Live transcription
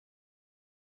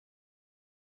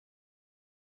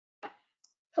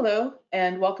Hello,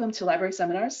 and welcome to Library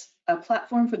Seminars, a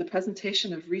platform for the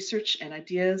presentation of research and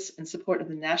ideas in support of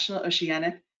the National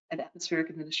Oceanic and Atmospheric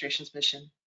Administration's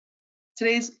mission.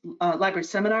 Today's library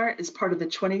seminar is part of the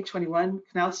 2021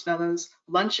 Knauss Fellows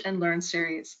Lunch and Learn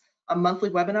series, a monthly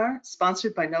webinar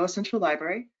sponsored by NOAA Central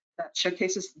Library that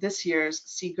showcases this year's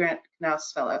Sea Grant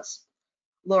Knauss Fellows.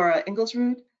 Laura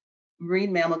Ingulsrud,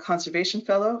 Marine Mammal Conservation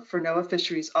Fellow for NOAA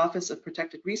Fisheries Office of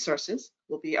Protected Resources,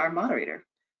 will be our moderator.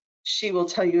 She will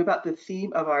tell you about the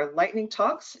theme of our lightning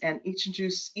talks and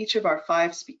introduce each of our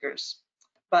 5 speakers.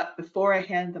 But before I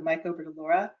hand the mic over to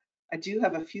Laura, I do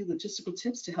have a few logistical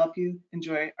tips to help you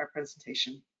enjoy our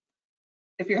presentation.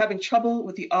 If you're having trouble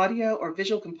with the audio or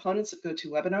visual components of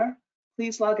GoToWebinar,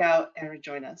 please log out and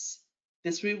rejoin us.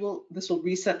 This will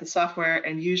reset the software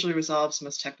and usually resolves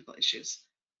most technical issues.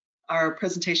 Our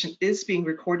presentation is being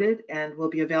recorded and will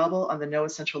be available on the NOAA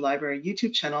Central Library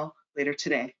YouTube channel later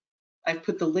today. I've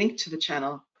put the link to the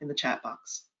channel in the chat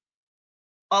box.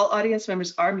 All audience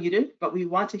members are muted, but we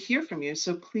want to hear from you,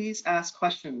 so please ask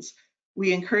questions.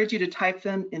 We encourage you to type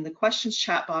them in the questions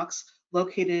chat box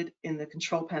located in the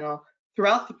control panel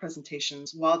throughout the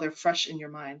presentations while they're fresh in your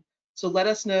mind. So let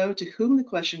us know to whom the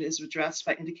question is addressed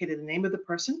by indicating the name of the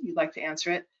person you'd like to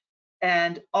answer it,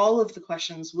 and all of the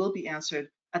questions will be answered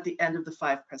at the end of the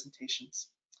 5 presentations.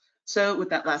 So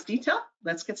with that last detail,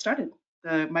 let's get started.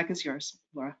 The mic is yours,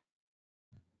 Laura.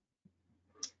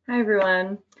 Hi,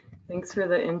 everyone. Thanks for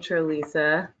the intro,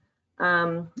 Lisa.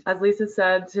 As Lisa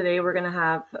said, today we're going to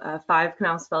have 5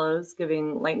 Knauss Fellows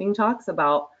giving lightning talks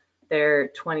about their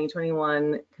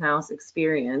 2021 Knauss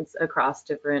experience across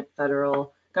different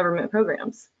federal government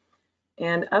programs.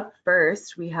 And up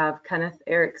first, we have Kenneth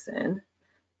Erickson.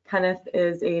 Kenneth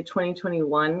is a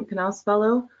 2021 Knauss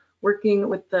Fellow working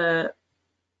with the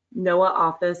NOAA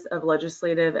Office of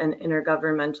Legislative and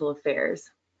Intergovernmental Affairs.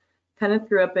 Kenneth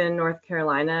grew up in North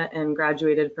Carolina and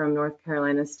graduated from North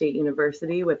Carolina State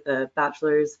University with a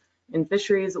bachelor's in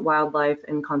Fisheries, Wildlife,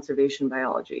 and Conservation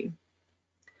Biology.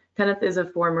 Kenneth is a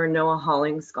former NOAA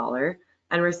Hollings Scholar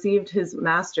and received his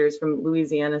master's from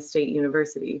Louisiana State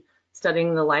University,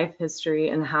 studying the life history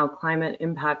and how climate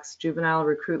impacts juvenile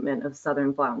recruitment of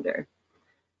southern flounder.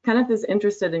 Kenneth is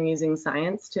interested in using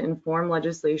science to inform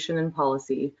legislation and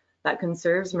policy that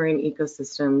conserves marine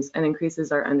ecosystems and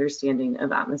increases our understanding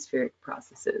of atmospheric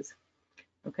processes.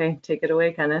 Okay, take it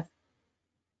away, Kenneth.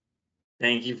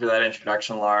 Thank you for that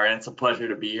introduction, Laura, and it's a pleasure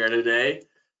to be here today.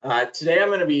 Today I'm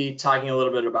going to be talking a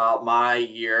little bit about my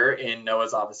year in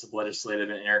NOAA's Office of Legislative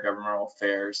and Intergovernmental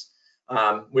Affairs,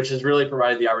 which has really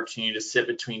provided the opportunity to sit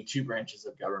between 2 branches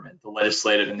of government, the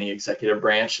legislative and the executive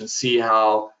branch, and see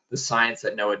how the science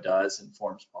that NOAA does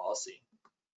informs policy.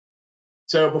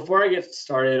 So before I get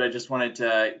started, I just wanted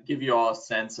to give you all a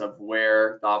sense of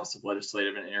where the Office of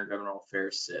Legislative and Intergovernmental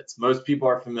Affairs sits. Most people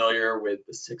are familiar with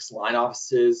the 6 line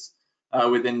offices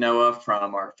within NOAA,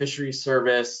 from our Fisheries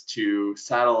Service to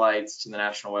satellites to the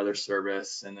National Weather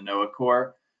Service and the NOAA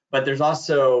Corps. But there's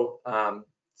also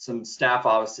some staff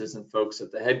offices and folks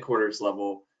at the headquarters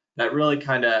level that really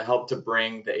kind of help to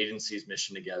bring the agency's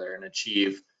mission together and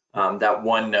achieve that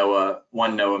one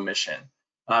NOAA mission.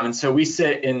 And so we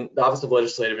sit in the Office of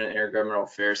Legislative and Intergovernmental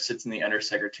Affairs, sits in the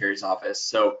Undersecretary's office.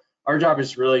 So our job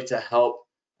is really to help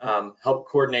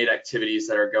coordinate activities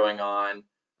that are going on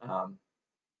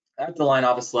at the line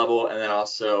office level and then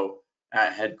also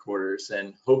at headquarters,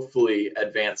 and hopefully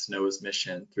advance NOAA's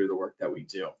mission through the work that we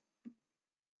do.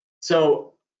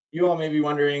 So you all may be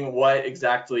wondering, what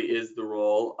exactly is the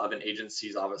role of an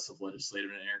agency's Office of Legislative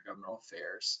and Intergovernmental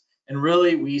Affairs? And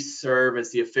really, we serve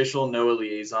as the official NOAA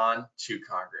liaison to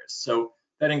Congress. So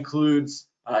that includes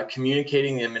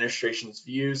communicating the administration's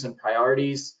views and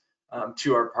priorities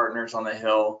to our partners on the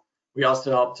Hill. We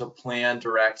also help to plan,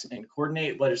 direct, and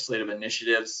coordinate legislative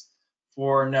initiatives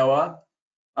for NOAA.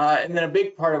 And then a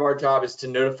big part of our job is to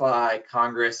notify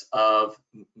Congress of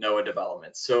NOAA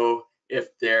developments. So if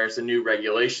there's a new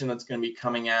regulation that's going to be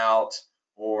coming out,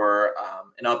 or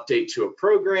an update to a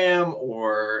program,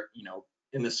 or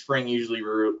in the spring, usually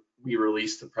we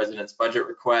release the president's budget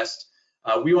request.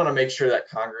 We want to make sure that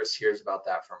Congress hears about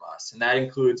that from us. And that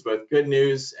includes both good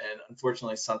news and,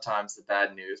 unfortunately, sometimes the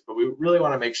bad news. But we really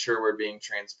want to make sure we're being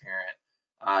transparent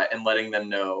and letting them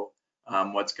know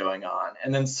what's going on.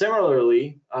 And then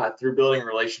similarly, through building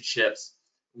relationships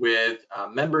with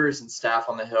members and staff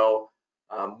on the Hill,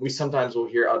 we sometimes will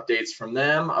hear updates from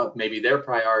them of maybe their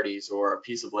priorities or a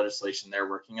piece of legislation they're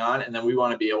working on, and then we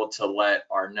want to be able to let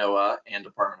our NOAA and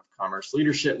Department of Commerce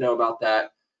leadership know about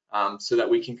that, so that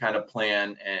we can kind of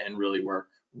plan and really work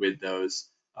with those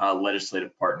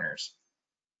legislative partners.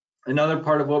 Another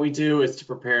part of what we do is to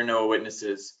prepare NOAA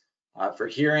witnesses for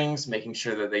hearings, making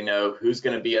sure that they know who's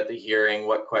going to be at the hearing,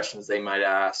 what questions they might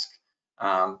ask,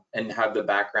 and have the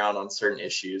background on certain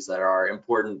issues that are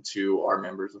important to our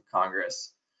members of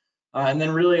Congress. And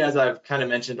then really, as I've kind of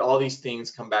mentioned, all these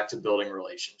things come back to building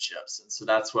relationships. And so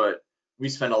that's what we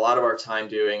spend a lot of our time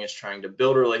doing, is trying to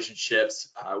build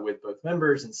relationships with both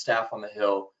members and staff on the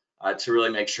Hill to really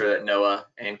make sure that NOAA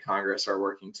and Congress are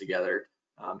working together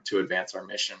to advance our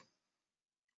mission.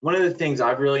 One of the things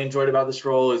I've really enjoyed about this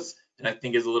role is, and I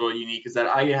think is a little unique, is that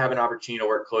I have an opportunity to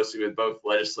work closely with both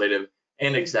legislative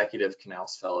and executive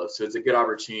Knauss Fellows. So it's a good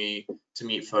opportunity to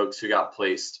meet folks who got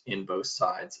placed in both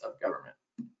sides of government.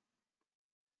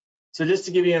 So just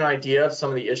to give you an idea of some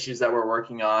of the issues that we're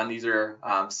working on, these are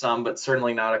some, but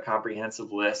certainly not a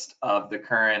comprehensive list of the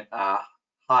current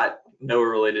hot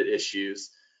NOAA-related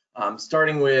issues.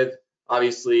 Starting with,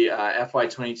 obviously,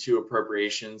 FY22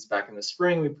 appropriations. Back in the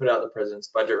spring, we put out the president's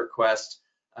budget request,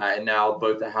 and now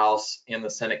both the House and the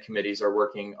Senate committees are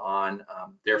working on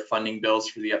their funding bills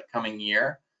for the upcoming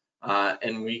year.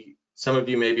 And some of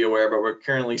you may be aware, but we're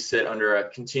currently sit under a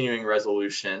continuing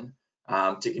resolution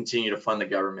to continue to fund the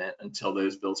government until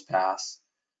those bills pass.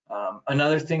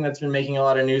 Another thing that's been making a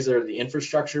lot of news are the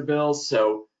infrastructure bills.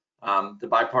 So the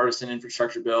bipartisan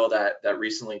infrastructure bill that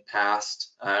recently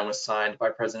passed and was signed by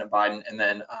President Biden, and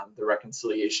then the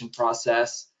reconciliation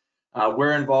process.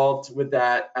 We're involved with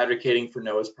that, advocating for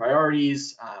NOAA's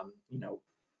priorities,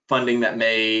 funding that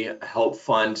may help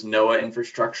fund NOAA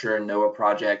infrastructure and NOAA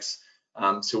projects.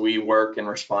 So we work and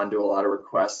respond to a lot of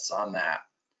requests on that.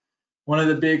 One of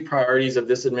the big priorities of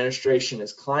this administration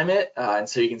is climate. And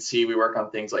so you can see we work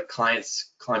on things like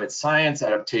climate science,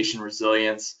 adaptation,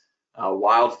 resilience,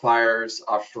 wildfires,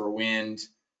 offshore wind,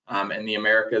 and the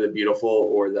America the Beautiful,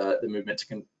 or the movement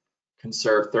to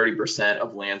conserve 30%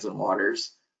 of lands and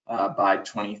waters by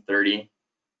 2030.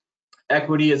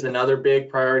 Equity is another big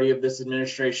priority of this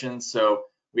administration. So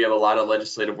we have a lot of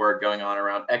legislative work going on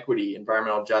around equity,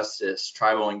 environmental justice,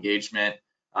 tribal engagement,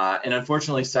 and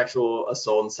unfortunately, sexual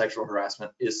assault and sexual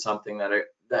harassment is something that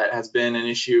has been an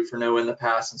issue for NOAA in the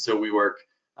past. And so we work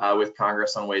with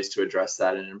Congress on ways to address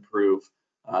that and improve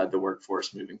the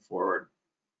workforce moving forward.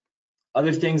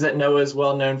 Other things that NOAA is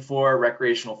well known for: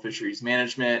 recreational fisheries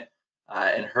management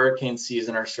and hurricane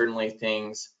season are certainly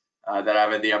things that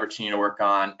I've had the opportunity to work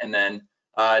on. And then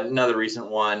another recent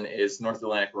one is North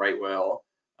Atlantic right whale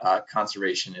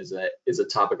conservation is a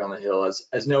topic on the Hill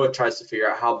as NOAA tries to figure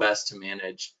out how best to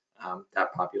manage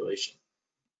that population.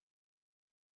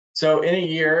 So in a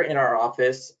year in our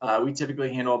office, we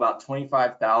typically handle about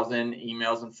 25,000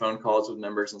 emails and phone calls with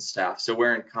members and staff. So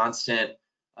we're in constant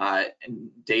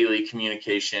daily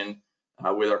communication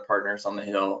with our partners on the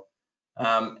Hill.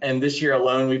 And this year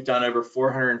alone, we've done over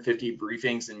 450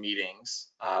 briefings and meetings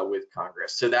with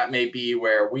Congress. So that may be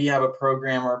where we have a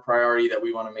program or a priority that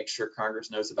we want to make sure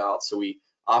Congress knows about, so we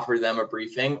offer them a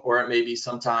briefing, or it may be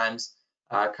sometimes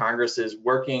Congress is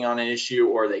working on an issue,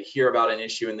 or they hear about an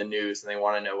issue in the news and they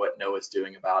want to know what NOAA is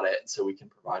doing about it, and so we can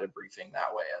provide a briefing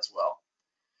that way as well.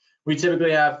 We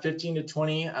typically have 15 to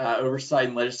 20 oversight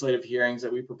and legislative hearings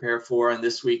that we prepare for, and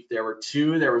this week there were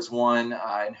two. There was one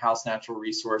in House Natural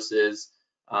Resources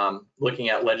looking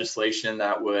at legislation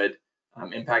that would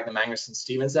impact the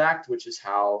Magnuson-Stevens Act, which is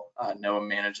how NOAA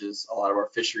manages a lot of our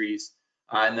fisheries,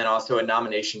 and then also a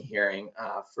nomination hearing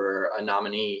for a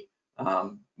nominee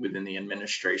within the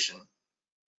administration.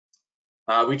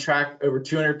 We track over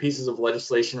 200 pieces of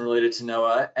legislation related to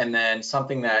NOAA, and then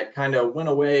something that kind of went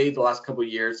away the last couple of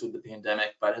years with the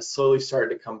pandemic, but has slowly started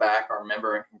to come back, are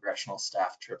member and congressional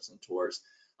staff trips and tours.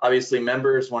 Obviously,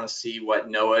 members want to see what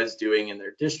NOAA is doing in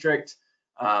their district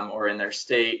or in their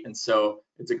state, and so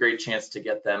it's a great chance to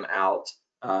get them out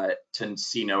to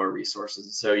see NOAA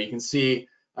resources. So you can see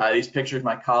these pictures.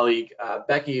 My colleague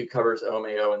Becky, who covers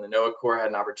OMAO and the NOAA Corps, had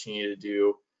an opportunity to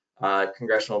do a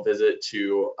congressional visit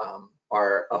to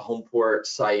our home port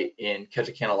site in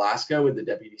Ketchikan, Alaska, with the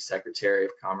Deputy Secretary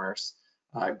of Commerce,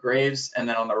 Graves. And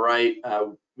then on the right,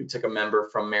 we took a member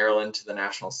from Maryland to the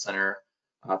National Center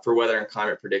for Weather and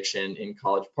Climate Prediction in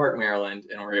College Park, Maryland,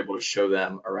 and we're able to show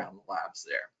them around the labs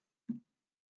there.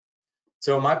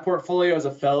 So my portfolio as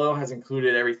a fellow has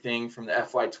included everything from the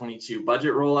FY22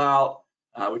 budget rollout,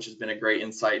 which has been a great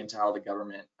insight into how the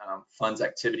government funds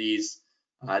activities.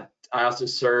 I also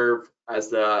serve as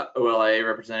the OLA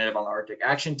representative on the Arctic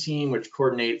Action Team, which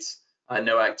coordinates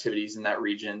NOAA activities in that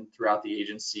region throughout the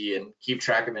agency and keep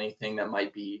track of anything that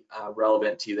might be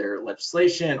relevant to either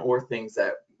legislation or things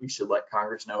that we should let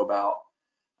Congress know about.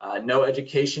 NOAA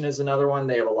Education is another one.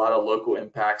 They have a lot of local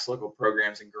impacts, local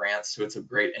programs and grants, so it's of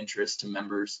great interest to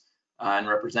members and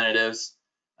representatives.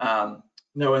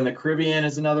 NOAA in the Caribbean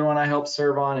is another one I help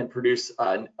serve on and produce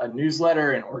a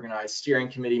newsletter and organize steering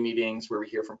committee meetings where we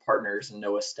hear from partners and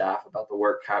NOAA staff about the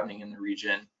work happening in the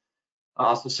region. I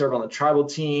also serve on the tribal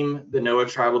team, the NOAA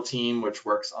tribal team, which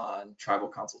works on tribal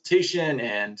consultation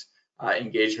and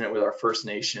engagement with our First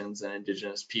Nations and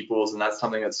Indigenous peoples. And that's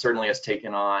something that certainly has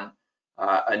taken on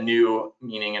a new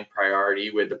meaning and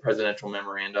priority with the presidential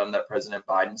memorandum that President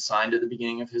Biden signed at the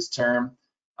beginning of his term.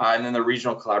 And then the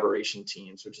regional collaboration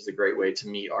teams, which is a great way to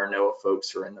meet our NOAA folks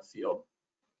who are in the field.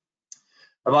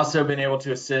 I've also been able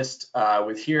to assist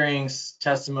with hearings,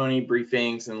 testimony,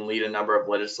 briefings, and lead a number of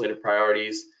legislative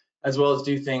priorities, as well as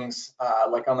do things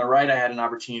like on the right, I had an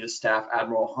opportunity to staff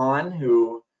Admiral Hahn,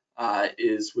 who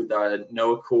is with the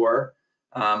NOAA Corps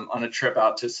on a trip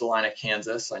out to Salina,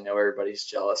 Kansas. I know everybody's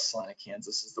jealous. Salina,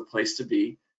 Kansas is the place to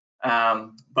be.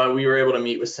 But we were able to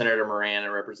meet with Senator Moran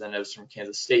and representatives from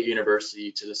Kansas State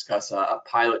University to discuss a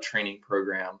pilot training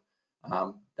program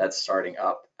that's starting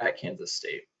up at Kansas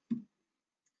State.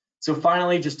 So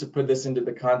finally, just to put this into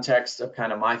the context of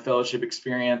kind of my fellowship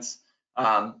experience,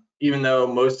 even though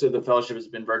most of the fellowship has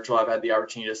been virtual, I've had the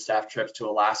opportunity to staff trips to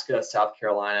Alaska, South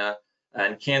Carolina,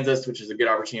 and Kansas, which is a good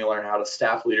opportunity to learn how to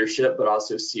staff leadership, but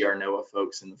also see our NOAA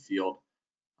folks in the field.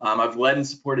 I've led and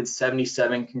supported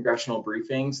 77 congressional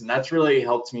briefings, and that's really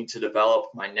helped me to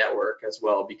develop my network as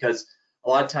well, because a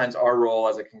lot of times our role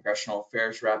as a congressional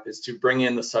affairs rep is to bring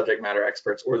in the subject matter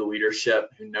experts or the leadership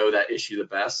who know that issue the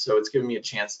best. So it's given me a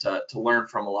chance to learn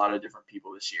from a lot of different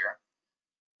people this year.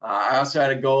 I also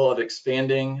had a goal of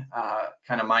expanding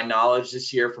kind of my knowledge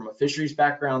this year from a fisheries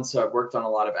background. So I've worked on a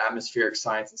lot of atmospheric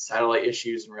science and satellite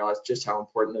issues and realized just how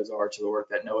important those are to the work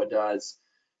that NOAA does.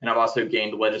 And I've also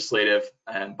gained legislative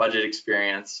and budget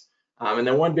experience. And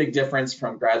then one big difference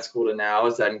from grad school to now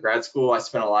is that in grad school, I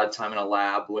spent a lot of time in a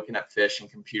lab looking at fish and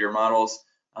computer models.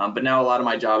 But now a lot of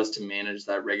my job is to manage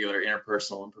that regular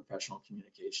interpersonal and professional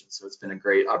communication. So it's been a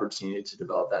great opportunity to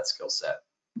develop that skill set.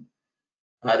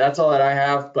 That's all that I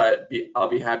have, but I'll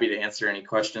be happy to answer any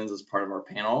questions as part of our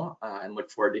panel and look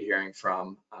forward to hearing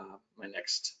from my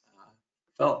next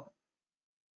fellow.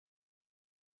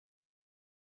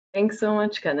 Thanks so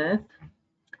much, Kenneth.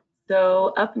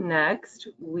 So up next,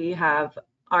 we have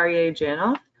Aryeh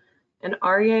Janoff, and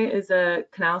Aryeh is a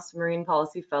Knauss Marine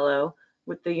Policy Fellow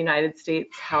with the United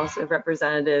States House of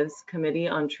Representatives Committee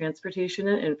on Transportation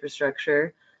and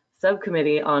Infrastructure,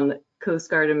 Subcommittee on Coast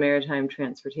Guard and Maritime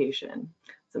Transportation.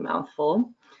 It's a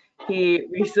mouthful. He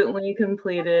recently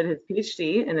completed his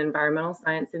PhD in Environmental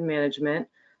Science and Management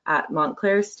at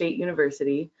Montclair State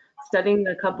University, studying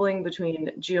the coupling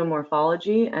between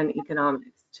geomorphology and economics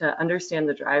to understand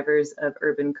the drivers of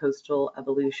urban coastal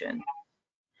evolution.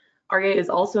 Aryeh is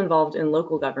also involved in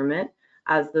local government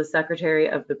as the Secretary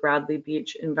of the Bradley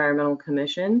Beach Environmental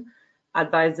Commission,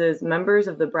 advises members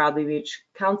of the Bradley Beach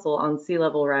Council on sea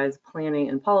level rise planning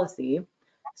and policy,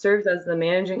 serves as the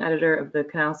managing editor of the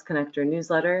Knauss Connector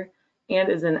newsletter, and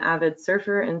is an avid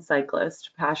surfer and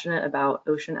cyclist, passionate about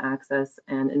ocean access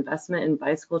and investment in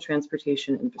bicycle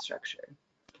transportation infrastructure.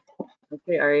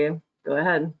 Okay, Aryeh, go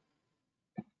ahead.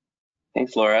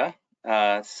 Thanks, Laura.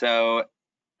 And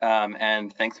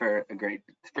thanks for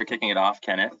kicking it off,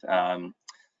 Kenneth. I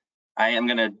am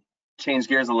going to change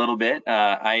gears a little bit.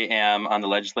 I am on the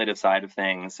legislative side of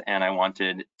things, and I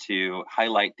wanted to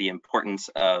highlight the importance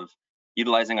of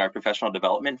utilizing our professional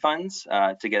development funds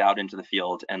to get out into the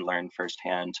field and learn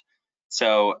firsthand.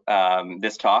 So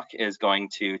this talk is going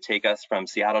to take us from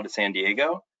Seattle to San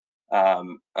Diego,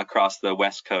 across the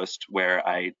West Coast, where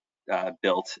I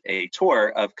built a tour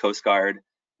of Coast Guard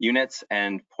units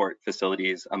and port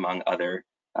facilities, among other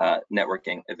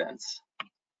networking events.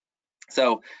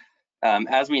 So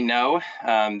as we know,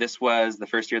 this was the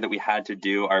first year that we had to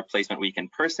do our placement week in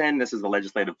person. This is the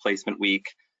legislative placement week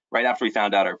right after we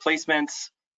found out our placements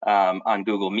on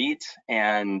Google Meet.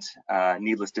 And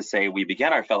needless to say, we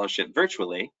began our fellowship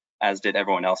virtually, as did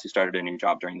everyone else who started a new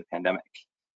job during the pandemic.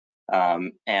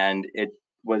 And it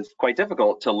was quite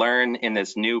difficult to learn in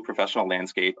this new professional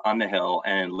landscape on the Hill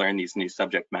and learn these new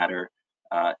subject matter,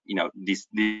 these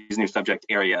new subject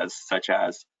areas such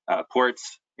as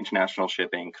ports, international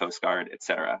shipping, Coast Guard,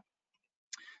 etc.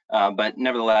 But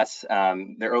nevertheless,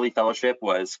 the early fellowship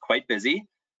was quite busy.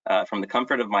 From the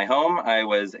comfort of my home, I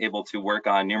was able to work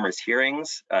on numerous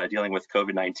hearings dealing with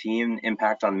COVID-19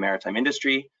 impact on the maritime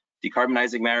industry,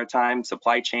 decarbonizing maritime,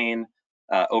 supply chain,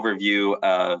 overview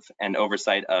of and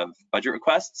oversight of budget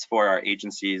requests for our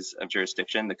agencies of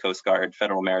jurisdiction, the Coast Guard,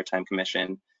 Federal Maritime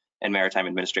Commission, and Maritime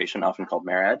Administration, often called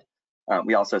MARAD.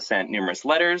 We also sent numerous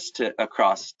letters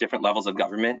across different levels of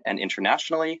government and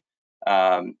internationally.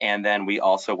 And then we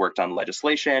also worked on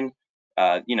legislation,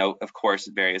 of course,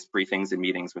 various briefings and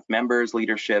meetings with members,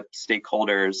 leadership,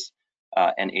 stakeholders,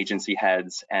 and agency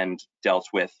heads, and dealt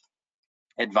with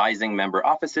advising member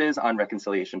offices on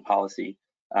reconciliation policy.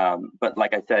 But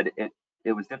like I said,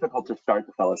 it was difficult to start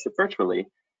the fellowship virtually.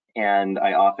 And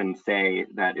I often say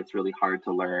that it's really hard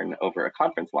to learn over a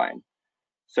conference line.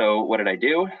 So what did I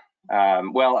do?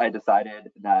 Well, I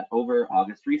decided that over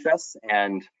August recess,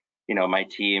 and my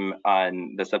team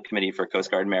on the subcommittee for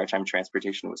Coast Guard Maritime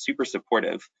Transportation was super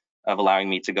supportive of allowing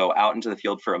me to go out into the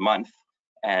field for a month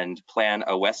and plan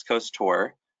a West Coast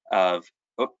tour of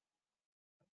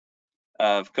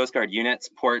Coast Guard units,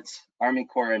 ports, Army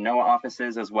Corps and NOAA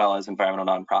offices, as well as environmental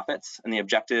nonprofits. And the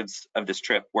objectives of this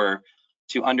trip were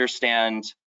to understand,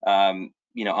 on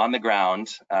the ground,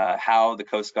 how the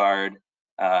Coast Guard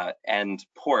and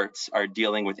ports are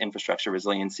dealing with infrastructure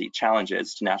resiliency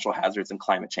challenges to natural hazards and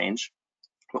climate change.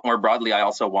 But more broadly, I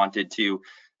also wanted to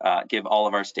give all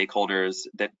of our stakeholders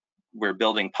that we're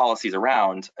building policies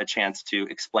around a chance to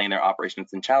explain their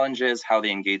operations and challenges, how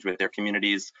they engage with their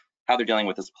communities, how they're dealing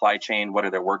with the supply chain, what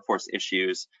are their workforce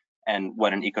issues, and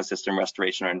what an ecosystem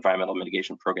restoration or environmental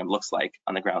mitigation program looks like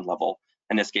on the ground level.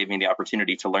 And this gave me the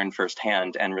opportunity to learn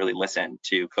firsthand and really listen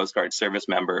to Coast Guard service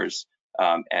members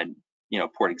and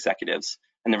port executives.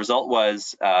 And the result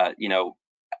was an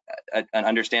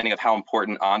understanding of how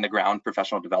important on the ground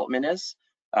professional development is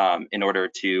in order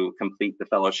to complete the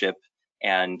fellowship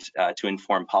and to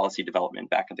inform policy development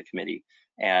back at the committee,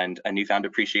 and a newfound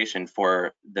appreciation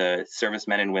for the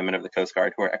servicemen and women of the Coast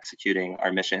Guard who are executing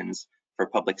our missions for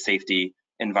public safety,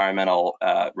 environmental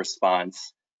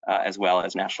response, as well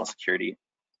as national security.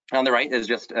 On the right is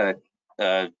just a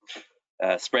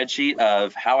spreadsheet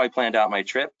of how I planned out my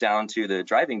trip down to the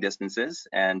driving distances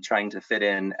and trying to fit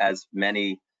in as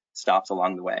many stops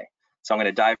along the way. So I'm going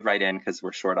to dive right in because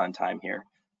we're short on time here.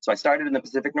 So I started in the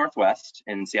Pacific Northwest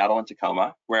in Seattle and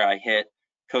Tacoma, where I hit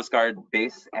Coast Guard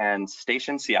Base and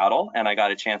Station Seattle, and I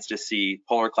got a chance to see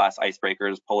Polar class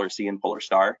icebreakers, Polar Sea and Polar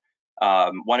Star.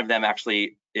 One of them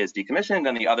actually is decommissioned,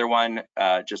 and the other one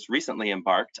just recently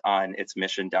embarked on its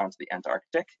mission down to the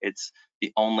Antarctic. It's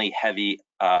the only heavy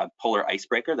polar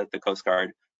icebreaker that the Coast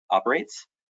Guard operates.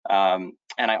 And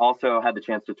I also had the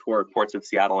chance to tour ports of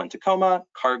Seattle and Tacoma,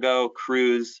 cargo,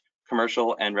 cruise,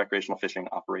 commercial, and recreational fishing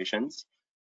operations.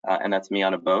 And that's me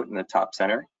on a boat in the top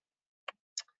center.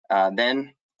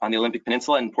 Then on the Olympic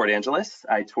Peninsula in Port Angeles,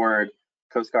 I toured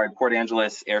Coast Guard Port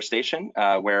Angeles Air Station,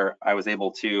 where I was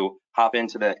able to hop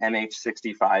into the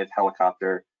MH-65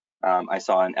 helicopter. I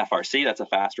saw an FRC, that's a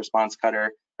fast response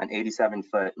cutter, an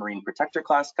 87-foot Marine Protector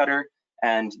class cutter,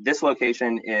 and this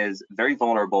location is very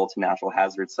vulnerable to natural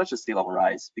hazards such as sea level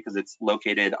rise because it's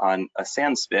located on a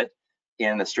sand spit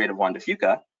in the Strait of Juan de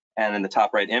Fuca. And in the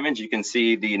top right image, you can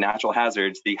see the natural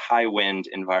hazards, the high wind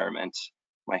environment,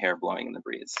 my hair blowing in the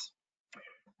breeze.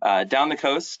 Down the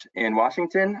coast in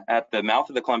Washington, at the mouth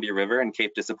of the Columbia River in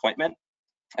Cape Disappointment,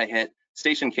 I hit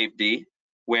Station Cape D,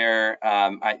 where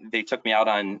they took me out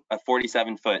on a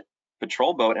 47-foot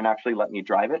patrol boat and actually let me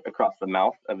drive it across the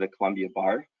mouth of the Columbia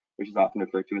Bar, which is often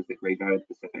referred to as the Graveyard of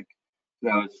the Pacific. So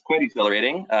that was quite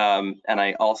exhilarating, and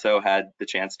I also had the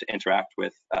chance to interact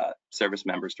with service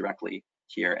members directly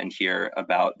here and hear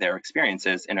about their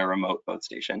experiences in a remote boat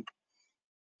station.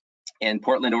 In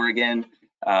Portland, Oregon,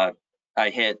 I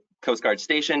hit Coast Guard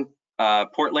Station,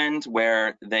 Portland,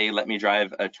 where they let me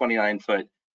drive a 29-foot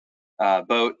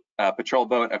patrol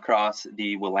boat across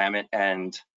the Willamette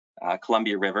and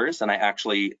Columbia Rivers, and I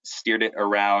actually steered it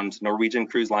around Norwegian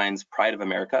Cruise Line's Pride of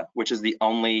America, which is the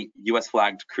only US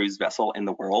flagged cruise vessel in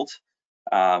the world.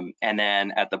 And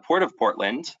then at the Port of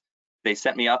Portland, they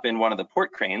set me up in one of the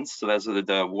port cranes. So those are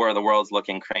the War of the Worlds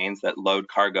looking cranes that load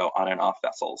cargo on and off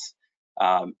vessels.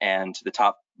 And the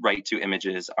top right two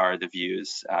images are the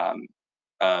views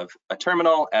of a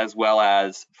terminal, as well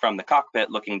as from the cockpit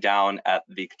looking down at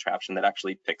the contraption that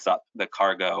actually picks up the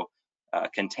cargo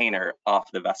container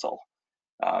off the vessel.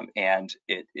 And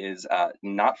it is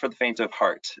not for the faint of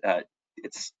heart.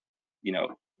 It's,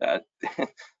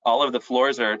 all of the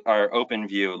floors are open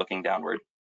view looking downward.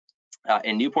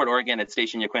 In Newport, Oregon at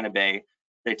Station Yaquina Bay,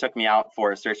 they took me out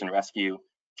for a search and rescue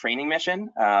training mission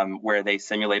where they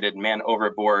simulated man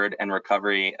overboard and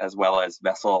recovery, as well as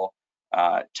vessel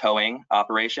towing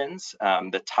operations.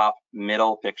 The top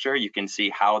middle picture, you can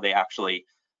see how they actually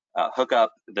hook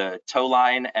up the tow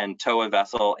line and tow a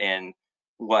vessel in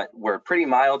what were pretty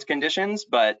mild conditions,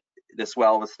 but the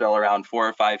swell was still around 4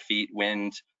 or 5 feet.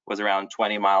 Wind was around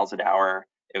 20 miles an hour.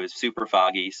 It was super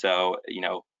foggy. So,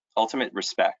 ultimate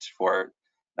respect for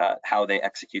how they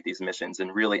execute these missions in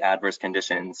really adverse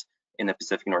conditions in the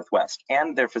Pacific Northwest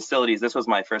and their facilities. This was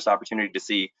my first opportunity to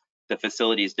see the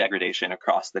facilities degradation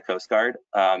across the Coast Guard.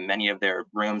 Many of their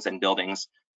rooms and buildings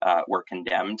were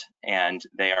condemned, and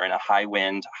they are in a high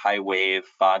wind, high wave,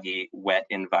 foggy, wet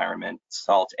environment,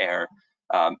 salt air,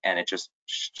 and it just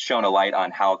shone a light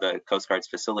on how the Coast Guard's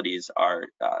facilities are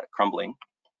crumbling.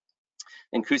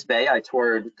 In Coos Bay, I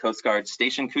toured Coast Guard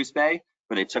Station Coos Bay,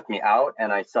 where they took me out,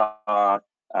 and I saw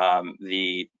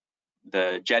the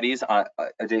jetties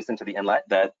adjacent to the inlet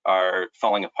that are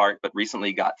falling apart, but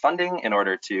recently got funding in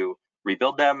order to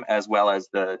rebuild them, as well as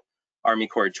the Army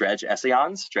Corps dredge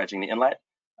Essayons dredging the inlet.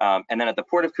 And then at the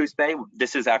Port of Coos Bay,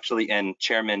 this is actually in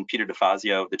Chairman Peter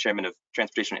DeFazio, the Chairman of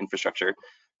Transportation Infrastructure,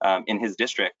 in his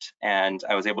district. And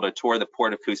I was able to tour the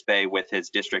Port of Coos Bay with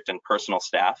his district and personal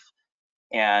staff.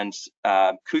 And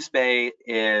Coos Bay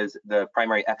is the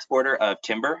primary exporter of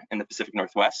timber in the Pacific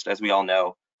Northwest. As we all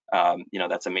know,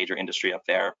 that's a major industry up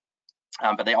there.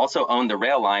 But they also own the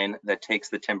rail line that takes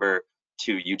the timber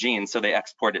to Eugene. So they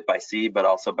export it by sea, but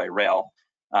also by rail.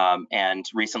 And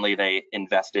recently they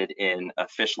invested in a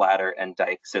fish ladder and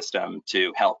dike system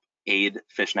to help aid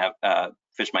fish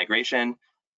migration.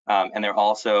 And they're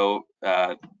also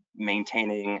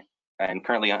maintaining and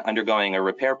currently undergoing a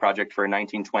repair project for a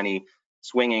 1920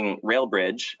 swinging rail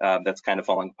bridge that's kind of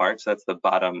falling apart. So that's the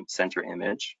bottom center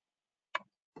image.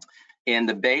 In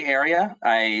the Bay Area,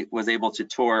 I was able to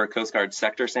tour Coast Guard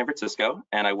Sector San Francisco,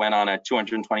 and I went on a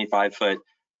 225-foot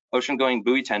ocean-going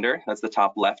buoy tender. That's the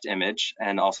top left image,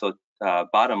 and also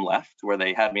bottom left, where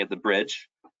they had me at the bridge,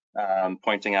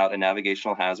 pointing out a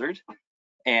navigational hazard.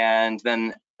 And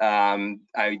then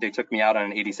they took me out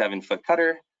on an 87-foot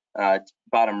cutter.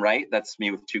 Bottom right, that's me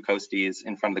with two coasties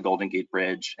in front of the Golden Gate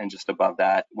Bridge, and just above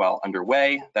that, while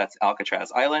underway, that's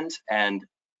Alcatraz Island. And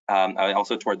I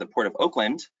also toured the Port of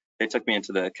Oakland. They took me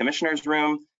into the commissioner's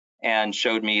room and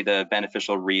showed me the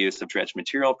beneficial reuse of dredged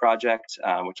material project,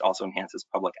 which also enhances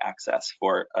public access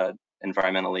for an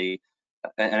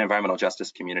environmental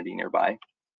justice community nearby.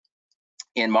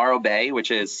 In Morro Bay,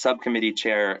 which is Subcommittee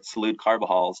Chair Salud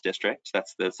Carvajal's district,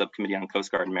 that's the Subcommittee on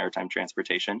Coast Guard and Maritime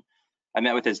Transportation, I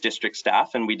met with his district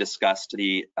staff and we discussed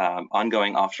the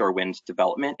ongoing offshore wind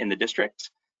development in the district.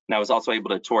 And I was also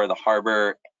able to tour the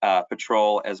harbor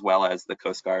patrol as well as the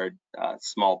Coast Guard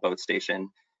small boat station.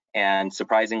 And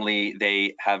surprisingly,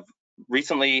 they have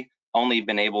recently only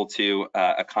been able to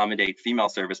accommodate female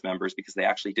service members because they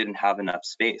actually didn't have enough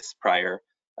space prior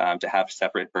to have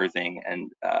separate berthing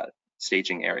and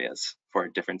staging areas for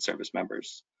different service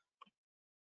members.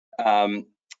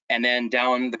 And then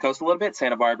down the coast a little bit,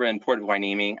 Santa Barbara and Port of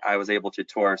Hueneme, I was able to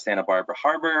tour Santa Barbara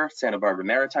Harbor, Santa Barbara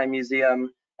Maritime Museum,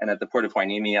 and at the Port of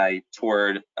Hueneme, I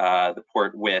toured the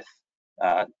port with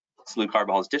Salud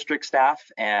Carvajal's district staff,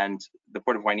 and the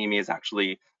Port of Hueneme is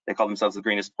actually, they call themselves the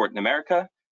greenest port in America,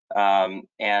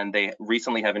 and they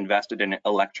recently have invested in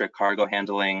electric cargo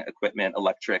handling equipment,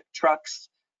 electric trucks,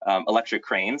 electric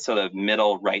cranes. So the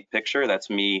middle right picture, that's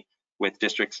me with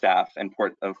district staff and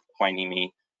Port of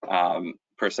Hueneme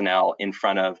personnel in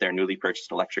front of their newly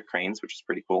purchased electric cranes, which is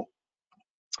pretty cool.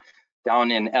 Down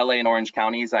in LA and Orange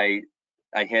counties, I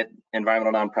hit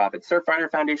environmental nonprofit Surfrider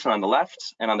Foundation on the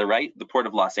left, and on the right, the Port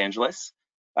of Los Angeles,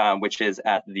 which is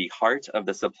at the heart of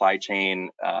the supply chain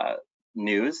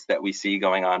news that we see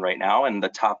going on right now. And the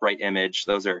top right image,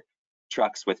 those are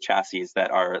trucks with chassis that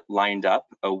are lined up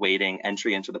awaiting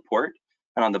entry into the port.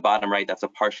 And on the bottom right, that's a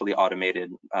partially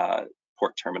automated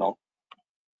port terminal.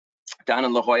 Down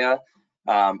in La Jolla,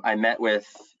 I met with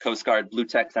Coast Guard Blue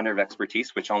Tech Center of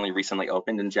Expertise, which only recently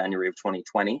opened in January of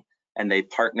 2020. And they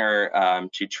partner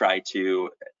to try to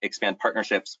expand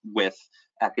partnerships with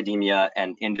academia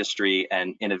and industry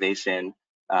and innovation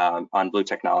on blue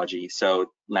technology.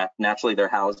 So naturally, they're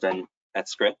housed at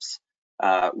Scripps,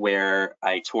 where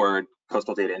I toured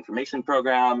Coastal Data Information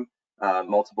Program,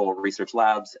 multiple research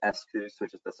labs, SCOOS,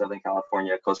 which is the Southern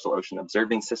California Coastal Ocean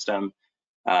Observing System,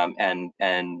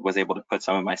 and was able to put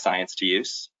some of my science to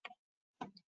use.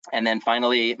 And then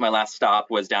finally, my last stop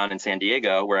was down in San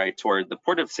Diego, where I toured the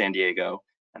Port of San Diego,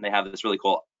 and they have this really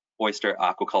cool oyster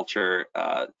aquaculture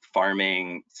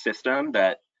farming system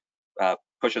that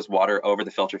pushes water over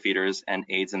the filter feeders and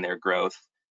aids in their growth.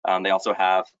 They also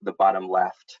have the bottom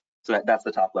left, so that's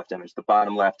the top left image. The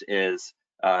bottom left is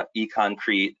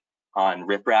e-concrete on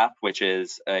riprap, which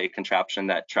is a contraption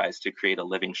that tries to create a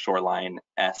living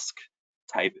shoreline-esque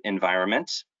type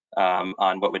environment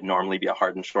on what would normally be a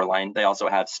hardened shoreline. They also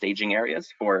have staging areas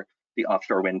for the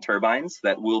offshore wind turbines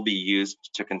that will be used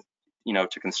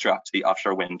to construct the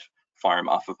offshore wind farm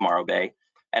off of Morro Bay.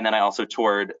 And then I also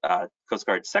toured Coast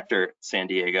Guard Sector San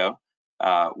Diego,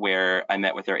 where I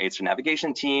met with their aids to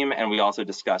navigation team, and we also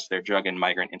discussed their drug and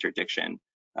migrant interdiction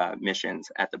missions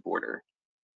at the border.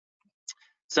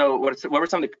 So what were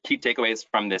some of the key takeaways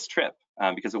from this trip?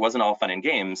 Because it wasn't all fun and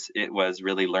games, it was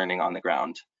really learning on the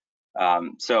ground.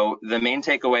 So the main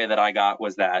takeaway that I got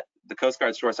was that the Coast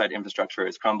Guard shoreside infrastructure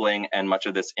is crumbling, and much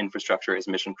of this infrastructure is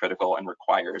mission critical and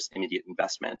requires immediate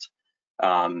investment.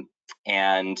 And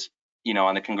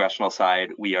on the congressional side,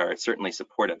 we are certainly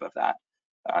supportive of that.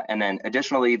 And then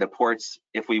additionally, the ports,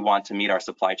 if we want to meet our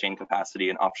supply chain capacity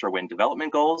and offshore wind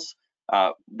development goals,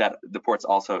 that the ports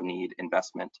also need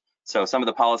investment. So some of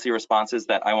the policy responses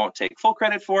that I won't take full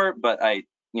credit for, but I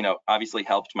obviously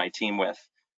helped my team with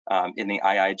in the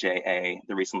IIJA,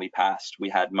 the recently passed, we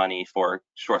had money for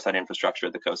shoreside infrastructure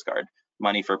at the Coast Guard,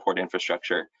 money for port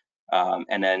infrastructure,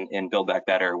 and then in Build Back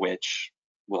Better, which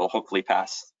will hopefully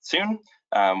pass soon,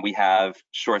 we have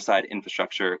shoreside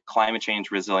infrastructure, climate change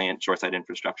resilient shoreside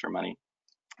infrastructure money,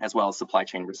 as well as supply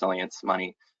chain resilience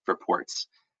money for ports.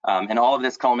 And all of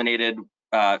this culminated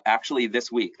actually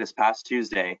this week, this past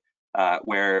Tuesday,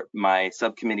 where my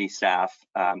subcommittee staff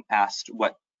asked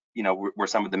what were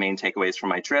some of the main takeaways from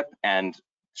my trip, and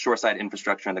shoreside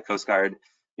infrastructure in the Coast Guard.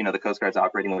 The Coast Guard's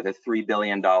operating with a $3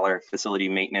 billion facility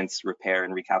maintenance, repair,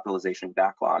 and recapitalization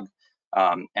backlog.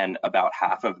 And about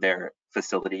half of their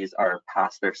facilities are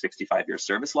past their 65-year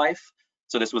service life.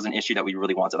 So this was an issue that we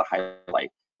really wanted to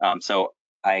highlight. So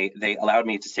they allowed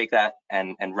me to take that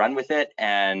and run with it,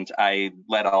 and I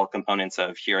led all components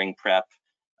of hearing prep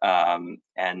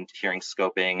and hearing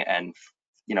scoping and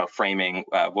framing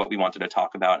what we wanted to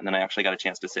talk about. And then I actually got a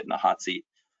chance to sit in the hot seat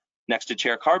next to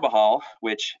Chair Carbajal,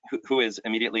 who is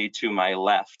immediately to my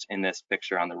left in this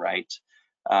picture on the right.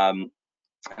 And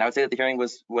I would say that the hearing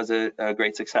was a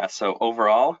great success. So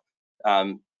overall,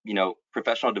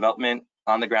 professional development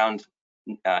on the ground,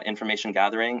 information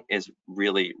gathering is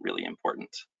really, really important.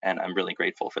 And I'm really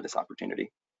grateful for this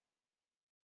opportunity.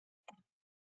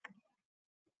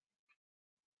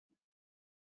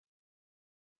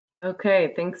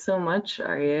 Okay, thanks so much,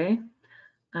 Aryeh.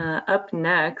 Up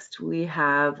next, we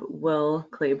have Will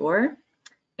Claybor.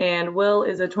 And Will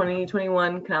is a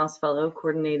 2021 Knauss Fellow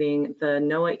coordinating the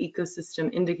NOAA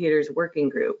Ecosystem Indicators Working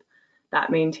Group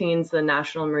that maintains the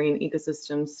National Marine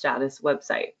Ecosystem Status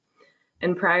website.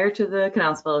 And prior to the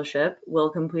Knauss Fellowship,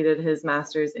 Will completed his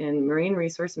master's in Marine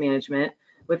Resource Management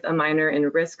with a minor in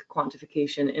Risk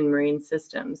Quantification in Marine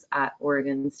Systems at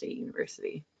Oregon State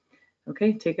University.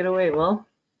 Okay, take it away, Will.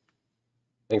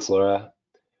 Thanks, Laura.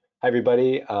 Hi,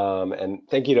 everybody, and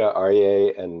thank you to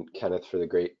Aryeh and Kenneth for the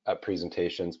great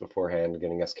presentations beforehand,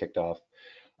 getting us kicked off.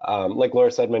 Like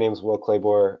Laura said, my name is Will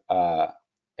Claybor,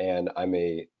 and I'm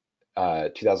a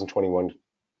 2021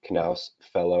 Knauss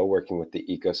Fellow working with the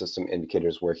Ecosystem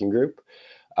Indicators Working Group.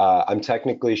 I'm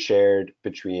technically shared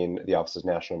between the Office of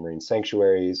National Marine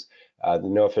Sanctuaries, the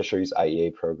NOAA Fisheries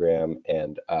IEA program,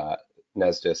 and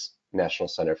NESDIS, National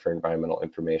Center for Environmental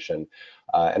Information.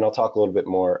 And I'll talk a little bit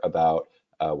more about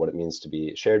what it means to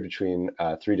be shared between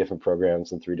 3 different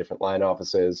programs and 3 different line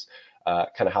offices, kind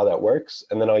of how that works.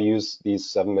 And then I'll use these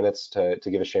 7 minutes to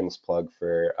give a shameless plug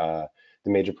for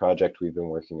the major project we've been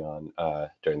working on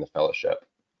during the fellowship.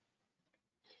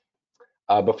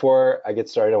 Before I get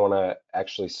started, I want to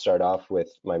actually start off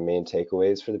with my main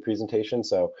takeaways for the presentation.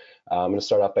 So I'm going to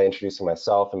start off by introducing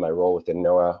myself and my role within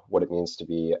NOAA, what it means to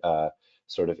be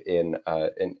sort of in a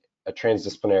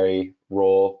transdisciplinary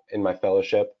role in my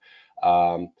fellowship.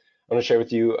 I'm going to share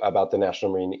with you about the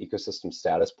National Marine Ecosystem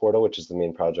Status Portal, which is the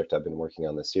main project I've been working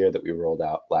on this year that we rolled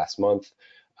out last month.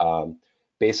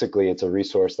 Basically, it's a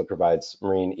resource that provides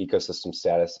marine ecosystem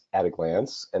status at a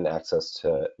glance and access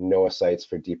to NOAA sites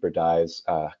for deeper dives,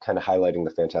 kind of highlighting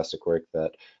the fantastic work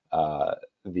that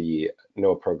the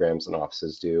NOAA programs and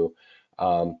offices do.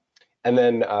 And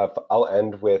then I'll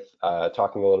end with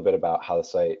talking a little bit about how the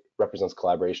site represents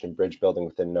collaboration and bridge building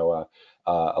within NOAA,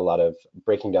 a lot of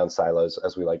breaking down silos,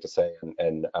 as we like to say,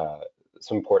 and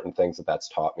some important things that's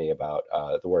taught me about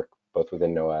the work both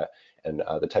within NOAA and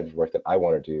the type of work that I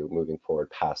want to do moving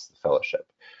forward past the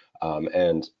fellowship.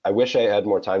 And I wish I had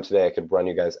more time today. I could run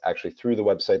you guys actually through the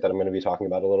website that I'm going to be talking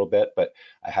about a little bit, but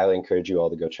I highly encourage you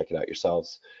all to go check it out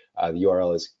yourselves. The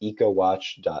URL is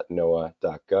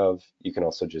ecowatch.noaa.gov. You can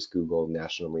also just Google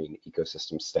National Marine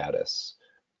Ecosystem Status.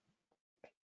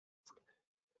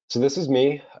 So this is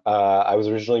me. I was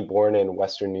originally born in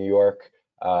Western New York.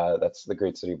 That's the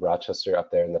great city of Rochester up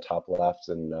there in the top left.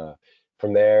 And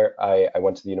from there, I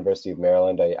went to the University of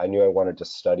Maryland. I knew I wanted to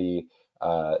study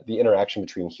the interaction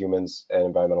between humans and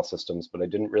environmental systems, but I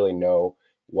didn't really know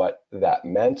what that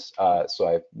meant. So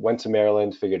I went to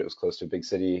Maryland, figured it was close to a big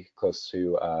city, close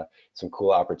to some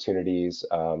cool opportunities,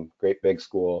 great big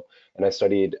school. And I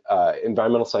studied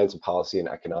environmental science and policy and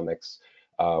economics.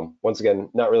 Once again,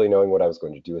 not really knowing what I was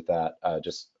going to do with that,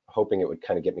 just hoping it would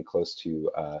kind of get me close to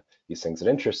these things that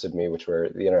interested me, which were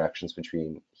the interactions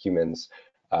between humans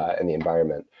and the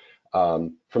environment.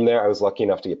 From there, I was lucky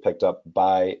enough to get picked up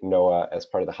by NOAA as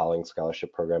part of the Hollings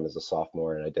Scholarship Program as a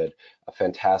sophomore, and I did a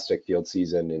fantastic field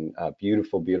season in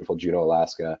beautiful, beautiful Juneau,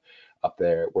 Alaska, up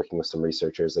there working with some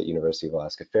researchers at University of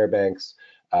Alaska Fairbanks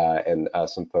and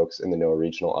some folks in the NOAA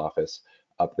regional office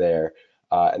up there.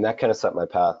 And that kind of set my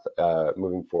path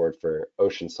moving forward for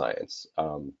ocean science.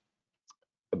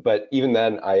 But even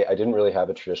then, I didn't really have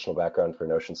a traditional background for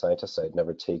an ocean scientist. I had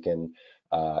never taken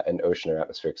an ocean or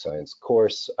atmospheric science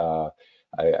course.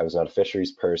 I was not a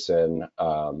fisheries person,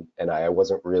 and I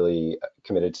wasn't really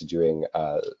committed to doing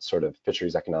sort of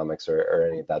fisheries economics or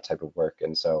any of that type of work.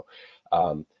 And so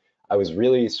I was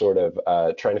really sort of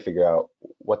trying to figure out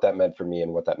what that meant for me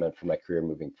and what that meant for my career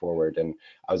moving forward. And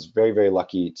I was very, very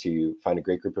lucky to find a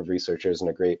great group of researchers and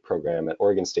a great program at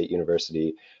Oregon State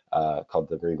University called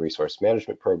the Marine Resource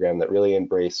Management Program that really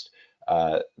embraced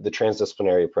the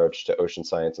transdisciplinary approach to ocean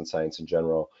science and science in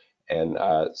general, and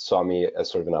saw me as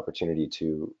sort of an opportunity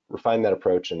to refine that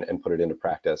approach and put it into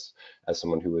practice as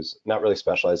someone who was not really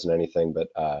specialized in anything, but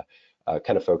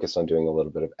kind of focused on doing a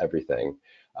little bit of everything.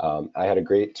 I had a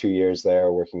great 2 years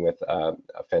there working with a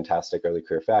fantastic early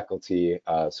career faculty,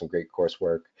 some great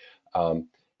coursework.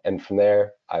 And from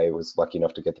there, I was lucky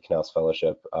enough to get the Knauss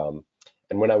Fellowship.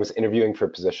 And when I was interviewing for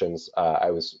positions,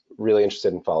 I was really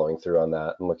interested in following through on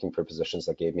that and looking for positions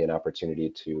that gave me an opportunity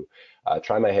to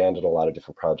try my hand at a lot of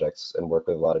different projects and work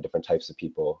with a lot of different types of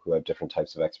people who have different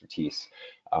types of expertise.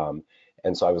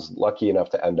 And so I was lucky enough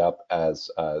to end up as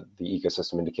the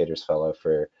Ecosystem Indicators Fellow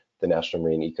for the National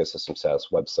Marine Ecosystem Status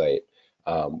website,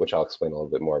 which I'll explain a little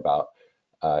bit more about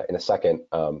in a second.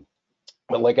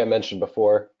 But like I mentioned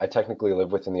before, I technically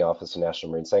live within the Office of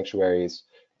National Marine Sanctuaries,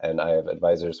 and I have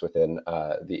advisors within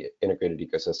the Integrated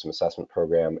Ecosystem Assessment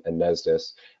Program and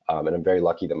NESDIS, and I'm very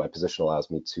lucky that my position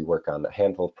allows me to work on a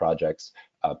handful of projects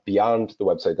beyond the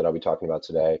website that I'll be talking about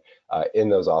today in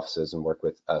those offices and work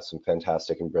with some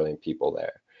fantastic and brilliant people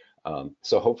there.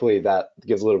 So hopefully that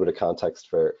gives a little bit of context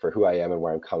for who I am and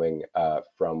where I'm coming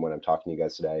from when I'm talking to you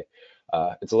guys today.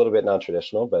 It's a little bit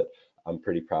non-traditional, but I'm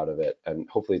pretty proud of it, and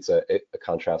hopefully it's a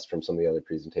contrast from some of the other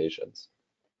presentations.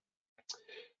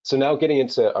 So now getting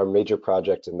into our major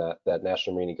project in that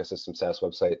National Marine Ecosystem Status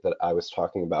website that I was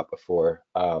talking about before.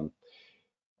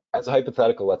 As a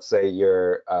hypothetical, let's say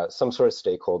you're some sort of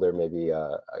stakeholder, maybe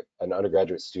an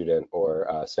undergraduate student or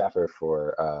a staffer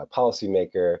for a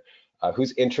policymaker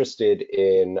who's interested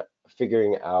in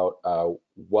figuring out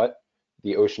what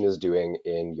the ocean is doing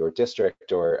in your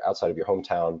district or outside of your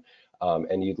hometown,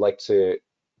 and you'd like to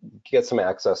get some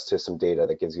access to some data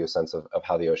that gives you a sense of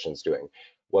how the ocean is doing.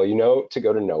 Well, you know to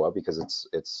go to NOAA because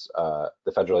it's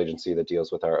the federal agency that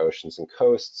deals with our oceans and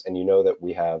coasts, and you know that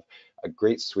we have a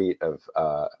great suite of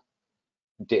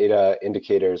data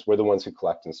indicators. We're the ones who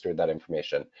collect and steward that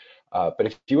information. But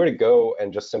if you were to go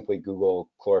and just simply Google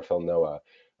chlorophyll NOAA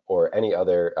or any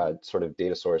other sort of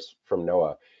data source from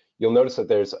NOAA, you'll notice that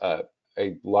there's a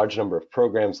large number of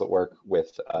programs that work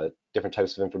with different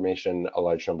types of information, a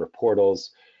large number of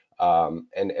portals,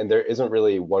 and there isn't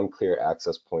really one clear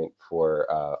access point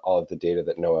for all of the data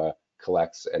that NOAA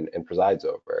collects and presides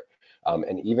over.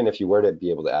 And even if you were to be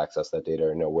able to access that data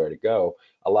or know where to go,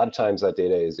 a lot of times that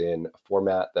data is in a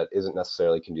format that isn't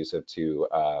necessarily conducive to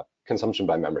consumption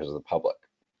by members of the public.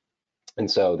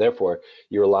 And so therefore,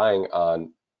 you're relying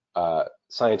on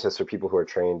scientists or people who are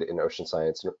trained in ocean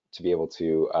science to be able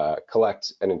to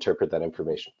collect and interpret that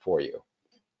information for you.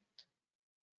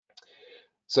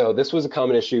 So this was a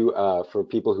common issue for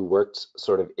people who worked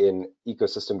sort of in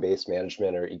ecosystem-based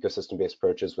management or ecosystem-based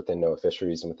approaches within NOAA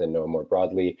Fisheries and within NOAA more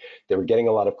broadly. They were getting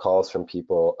a lot of calls from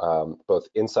people both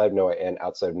inside NOAA and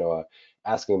outside of NOAA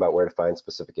asking about where to find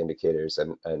specific indicators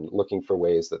and looking for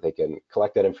ways that they can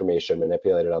collect that information,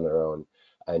 manipulate it on their own,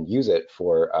 and use it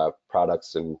for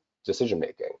products and decision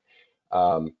making.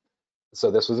 So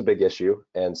this was a big issue.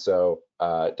 And so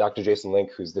Dr. Jason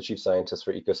Link, who's the chief scientist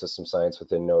for ecosystem science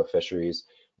within NOAA Fisheries,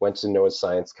 went to NOAA's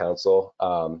Science Council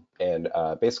and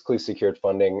basically secured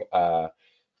funding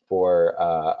for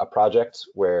a project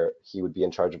where he would be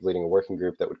in charge of leading a working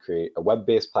group that would create a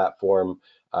web-based platform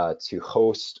to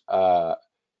host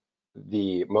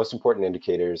the most important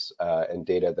indicators and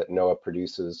data that NOAA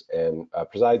produces and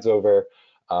presides over,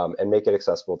 and make it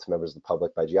accessible to members of the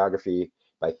public by geography,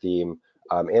 by theme,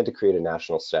 and to create a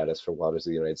national status for waters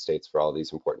of the United States for all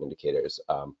these important indicators,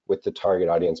 with the target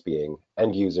audience being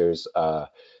end users,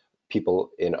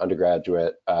 people in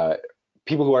undergraduate,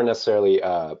 people who aren't necessarily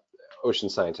ocean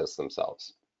scientists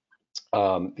themselves.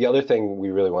 The other thing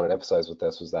we really wanted to emphasize with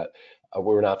this was that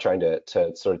we're not trying to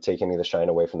sort of take any of the shine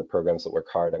away from the programs that work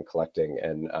hard on collecting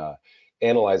and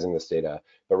analyzing this data,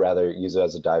 but rather use it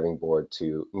as a diving board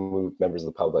to move members of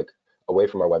the public away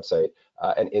from our website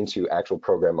and into actual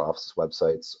program office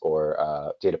websites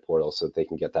or data portals so that they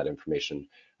can get that information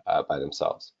by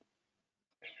themselves.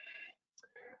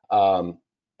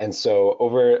 And so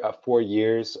over 4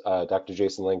 years, Dr.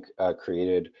 Jason Link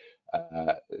created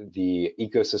the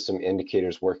Ecosystem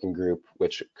Indicators Working Group,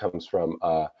 which comes from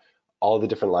all the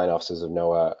different line offices of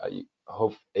NOAA.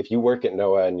 If you work at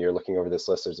NOAA and you're looking over this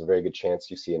list, there's a very good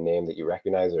chance you see a name that you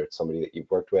recognize or it's somebody that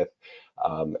you've worked with.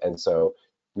 And so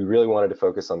we really wanted to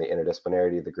focus on the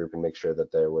interdisciplinarity of the group and make sure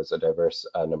that there was a diverse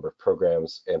number of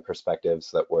programs and perspectives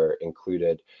that were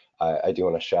included. I do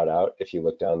want to shout out, if you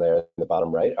look down there in the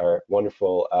bottom right, our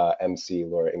wonderful MC,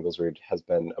 Laura Ingulsrud, has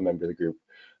been a member of the group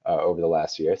over the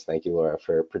last years. Thank you, Laura,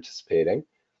 for participating.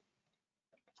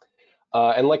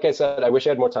 And like I said, I wish I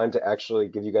had more time to actually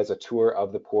give you guys a tour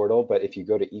of the portal, but if you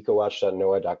go to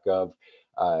ecowatch.noaa.gov,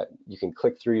 you can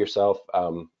click through yourself,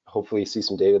 hopefully see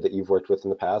some data that you've worked with in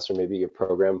the past, or maybe your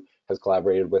program has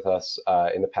collaborated with us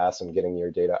in the past in getting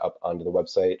your data up onto the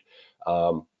website.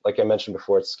 Like I mentioned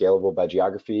before, it's scalable by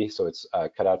geography, so it's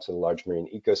cut out to the large marine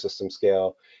ecosystem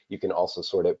scale. You can also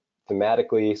sort it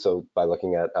thematically, so by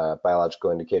looking at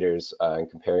biological indicators and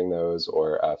comparing those,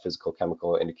 or physical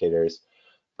chemical indicators.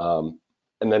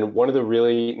 And then one of the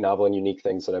really novel and unique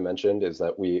things that I mentioned is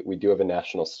that we do have a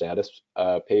national status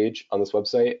page on this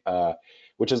website,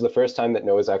 which is the first time that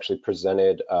NOAA's actually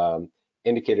presented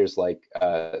indicators like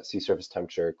sea surface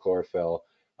temperature, chlorophyll,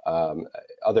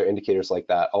 other indicators like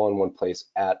that, all in one place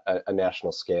at a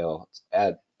national scale,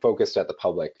 focused at the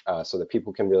public, so that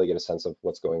people can really get a sense of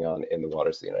what's going on in the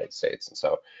waters of the United States. And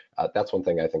so that's one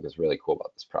thing I think is really cool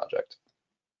about this project.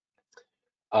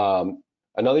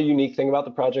 Another unique thing about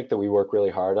the project that we work really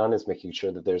hard on is making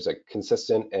sure that there's a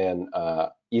consistent and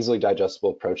easily digestible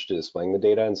approach to displaying the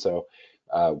data. And so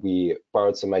we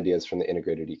borrowed some ideas from the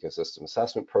Integrated Ecosystem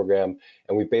Assessment Program,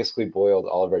 and we basically boiled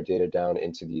all of our data down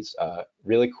into these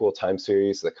really cool time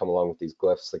series that come along with these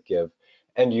glyphs that give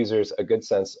end users a good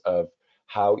sense of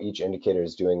how each indicator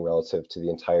is doing relative to the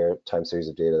entire time series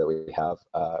of data that we have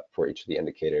for each of the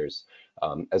indicators.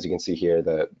 As you can see here,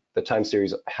 the time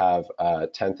series have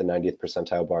 10th and 90th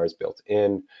percentile bars built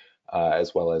in,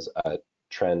 as well as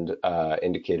trend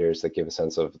indicators that give a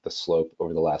sense of the slope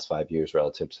over the last 5 years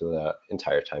relative to the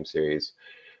entire time series.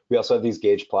 We also have these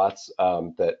gauge plots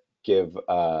that give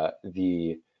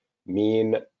the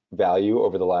mean value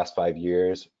over the last 5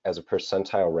 years as a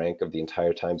percentile rank of the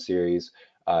entire time series,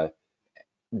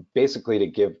 basically to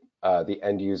give the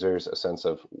end users a sense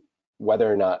of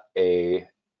whether or not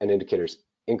an indicator is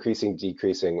increasing,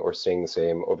 decreasing, or staying the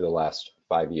same over the last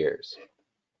 5 years.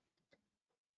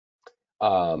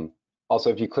 Also,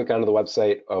 if you click onto the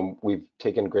website, we've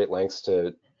taken great lengths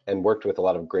to and worked with a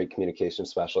lot of great communication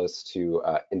specialists to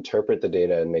interpret the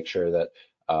data and make sure that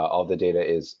all the data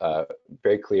is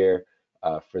very clear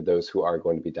for those who are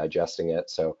going to be digesting it.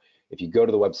 So if you go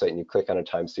to the website and you click on a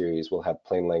time series, we'll have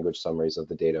plain language summaries of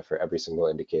the data for every single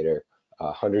indicator.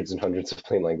 Hundreds and hundreds of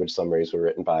plain language summaries were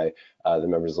written by the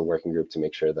members of the working group to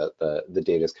make sure that the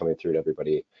data is coming through to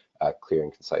everybody clear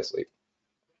and concisely.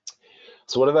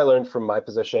 So what have I learned from my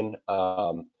position?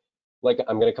 Like,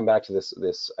 I'm going to come back to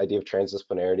this idea of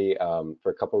transdisciplinarity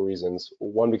for a couple of reasons.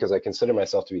 One, because I consider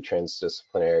myself to be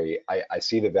transdisciplinary. I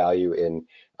see the value in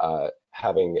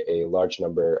having a large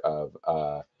number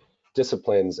of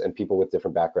disciplines and people with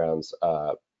different backgrounds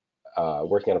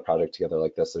working on a project together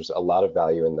like this. There's a lot of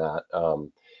value in that.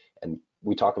 And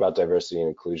we talk about diversity and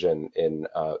inclusion in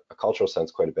a cultural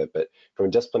sense quite a bit, but from a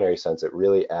disciplinary sense, it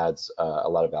really adds a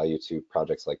lot of value to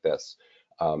projects like this.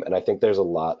 And I think there's a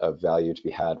lot of value to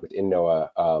be had within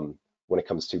NOAA when it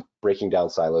comes to breaking down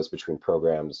silos between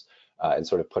programs and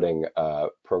sort of putting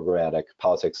programmatic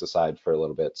politics aside for a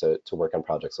little bit to work on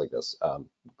projects like this.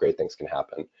 Great things can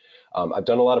happen. I've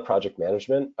done a lot of project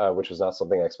management, which was not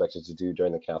something I expected to do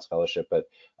during the Knauss Fellowship, but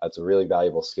it's a really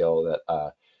valuable skill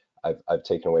that I've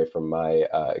taken away from my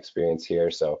experience here.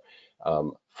 So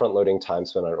front-loading time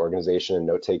spent on organization and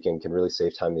note-taking can really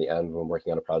save time in the end when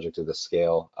working on a project of this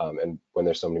scale and when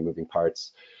there's so many moving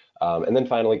parts. And then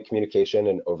finally, communication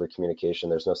and over-communication.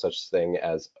 There's no such thing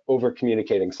as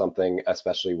over-communicating something,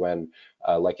 especially when,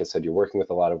 like I said, you're working with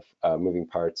a lot of moving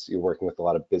parts. You're working with a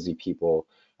lot of busy people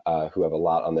who have a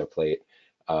lot on their plate.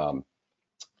 I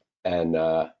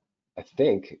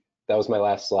think that was my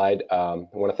last slide. I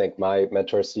want to thank my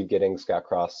mentors, Steve Gidding, Scott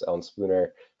Cross, Ellen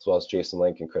Spooner, as well as Jason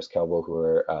Link and Chris Kelbo, who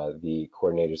are the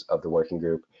coordinators of the working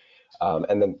group.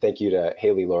 And then thank you to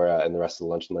Haley, Laura, and the rest of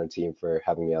the Lunch and Learn team for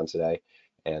having me on today.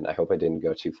 And I hope I didn't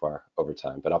go too far over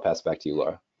time, but I'll pass it back to you,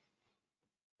 Laura.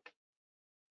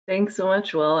 Thanks so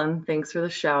much, Will, and thanks for the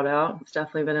shout out. It's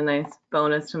definitely been a nice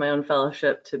bonus to my own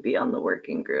fellowship to be on the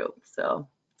working group. So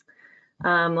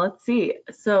let's see.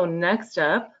 So next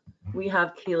up, we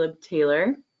have Caleb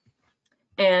Taylor.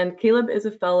 And Caleb is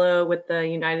a fellow with the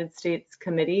United States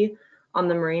Committee on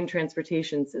the Marine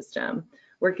Transportation System,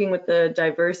 working with the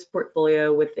diverse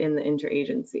portfolio within the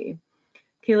interagency.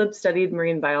 Caleb studied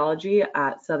marine biology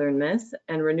at Southern Miss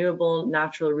and renewable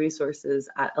natural resources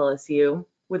at LSU,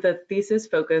 with a thesis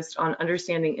focused on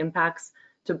understanding impacts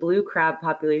to blue crab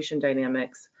population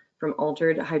dynamics from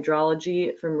altered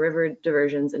hydrology from river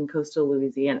diversions in coastal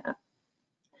Louisiana.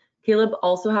 Caleb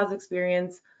also has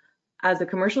experience as a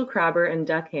commercial crabber and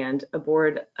deckhand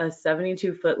aboard a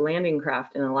 72-foot landing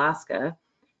craft in Alaska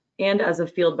and as a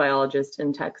field biologist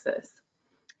in Texas.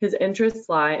 His interests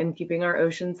lie in keeping our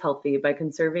oceans healthy by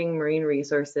conserving marine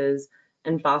resources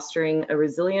and fostering a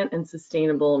resilient and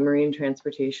sustainable marine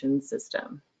transportation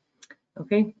system.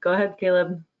 Okay, go ahead,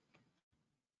 Caleb.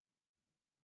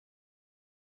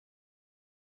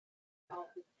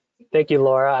 Thank you,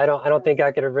 Laura. I don't think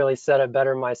I could have really said it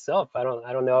better myself. I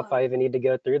don't know if I even need to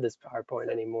go through this PowerPoint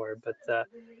anymore, but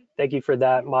thank you for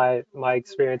that. My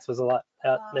experience was a lot.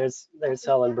 There's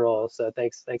Helen Brohl, so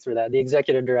thanks for that. The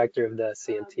executive director of the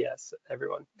CMTS,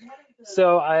 everyone.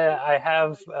 So I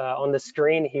have on the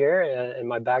screen here in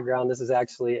my background, this is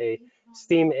actually a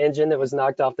steam engine that was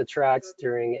knocked off the tracks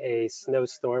during a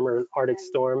snowstorm or Arctic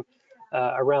storm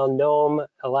around Nome,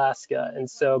 Alaska. And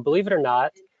so believe it or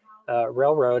not,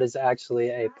 railroad is actually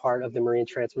a part of the marine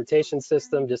transportation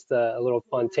system. Just a little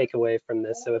fun takeaway from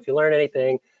this. So if you learn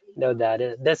anything, know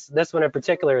that this one in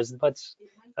particular is much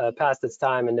past its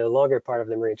time and no longer part of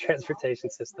the marine transportation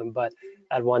system. But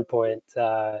at one point,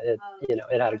 it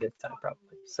had a good time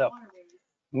probably. So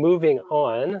moving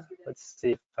on, let's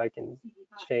see if I can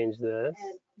change this.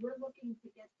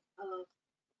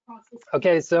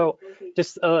 Okay, so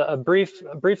just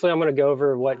briefly, I'm going to go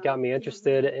over what got me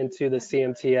interested into the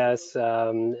CMTS,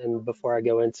 and before I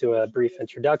go into a brief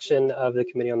introduction of the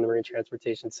Committee on the Marine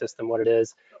Transportation System, what it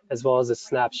is, as well as a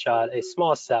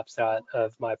small snapshot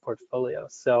of my portfolio.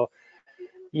 So,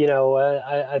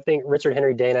 I think Richard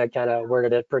Henry Dana kind of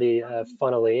worded it pretty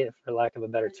funnily, for lack of a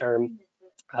better term.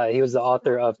 He was the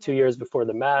author of 2 Years Before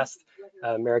the Mast,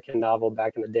 American novel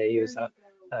back in the day. He was a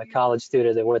college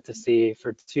student that went to sea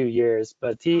for 2 years,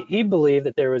 but he believed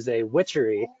that there was a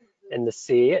witchery in the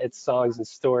sea, its songs and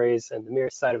stories, and the mere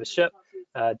sight of a ship.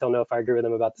 Don't know if I agree with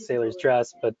him about the sailor's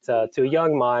dress, but to a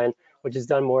young mind, which has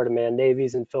done more to man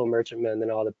navies and fill merchantmen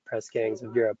than all the press gangs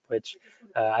of Europe, which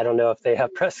I don't know if they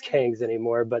have press gangs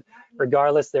anymore, but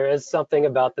regardless, there is something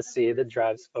about the sea that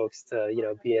drives folks to,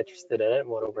 be interested in it and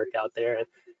want to work out there.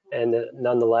 And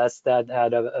nonetheless, that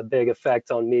had a big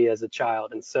effect on me as a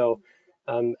child. And so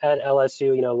at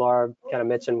LSU, Laura kind of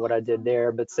mentioned what I did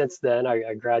there, but since then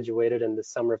I graduated in the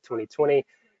summer of 2020,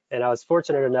 and I was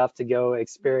fortunate enough to go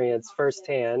experience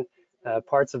firsthand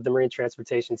parts of the marine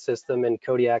transportation system in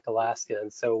Kodiak, Alaska.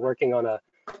 And so working on a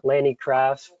landing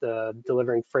craft,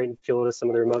 delivering freight and fuel to some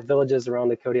of the remote villages around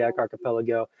the Kodiak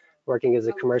archipelago, working as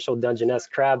a commercial Dungeness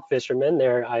crab fisherman.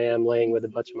 There I am laying with a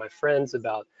bunch of my friends,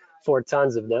 about 4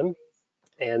 tons of them.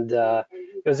 And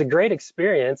it was a great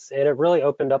experience, and it really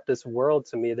opened up this world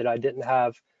to me that I didn't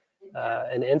have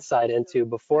an insight into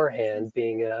beforehand,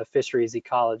 being a fisheries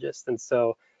ecologist. And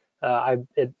so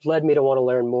it led me to want to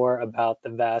learn more about the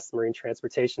vast marine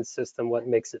transportation system, what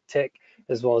makes it tick,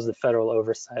 as well as the federal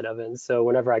oversight of it. And so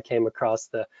whenever I came across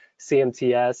the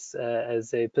CMTS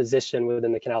as a position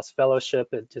within the Knauss Fellowship,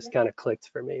 it just kind of clicked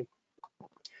for me.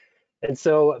 And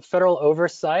so federal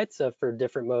oversight for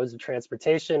different modes of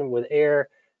transportation. With air,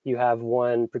 you have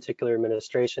one particular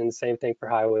administration, same thing for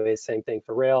highways, same thing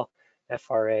for rail,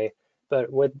 FRA.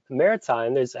 But with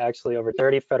maritime, there's actually over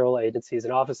 30 federal agencies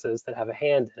and offices that have a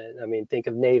hand in it. I mean, think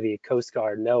of Navy, Coast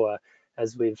Guard, NOAA,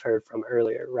 as we've heard from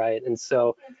earlier, right? And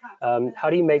so how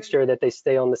do you make sure that they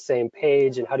stay on the same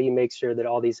page, and how do you make sure that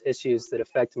all these issues that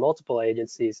affect multiple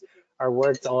agencies are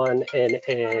worked on in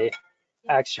a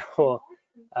actual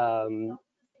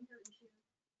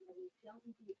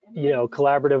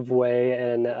collaborative way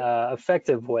and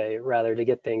effective way, rather, to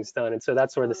get things done? And so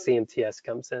that's where the CMTS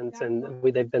comes in, and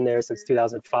they've been there since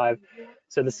 2005.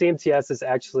 So the CMTS is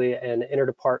actually an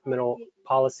interdepartmental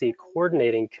policy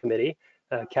coordinating committee,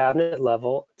 cabinet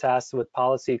level, tasked with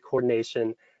policy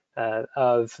coordination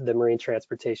of the marine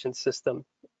transportation system.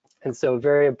 And so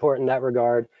very important in that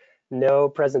regard. No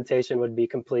presentation would be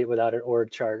complete without an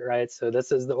org chart, right? So this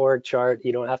is the org chart.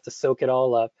 You don't have to soak it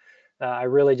all up. I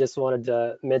really just wanted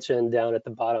to mention down at the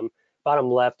bottom bottom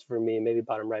left for me, maybe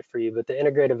bottom right for you, but the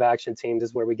integrative action teams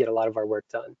is where we get a lot of our work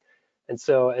done. And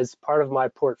so as part of my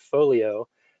portfolio,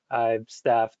 I'm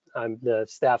the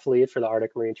staff lead for the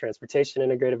Arctic Marine Transportation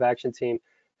Integrative Action Team,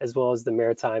 as well as the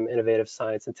Maritime Innovative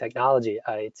Science and Technology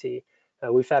IAT.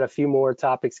 We've had a few more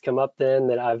topics come up then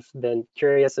that I've been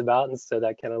curious about, and so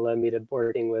that kind of led me to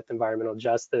working with environmental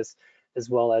justice, as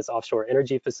well as offshore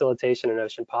energy facilitation and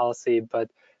ocean policy, but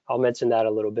I'll mention that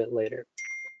a little bit later.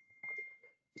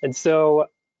 And so,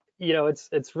 you know,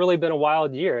 it's really been a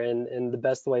wild year in the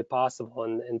best way possible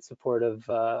in support of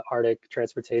Arctic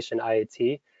Transportation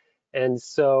IAT. And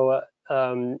so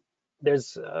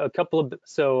there's a couple of,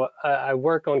 so I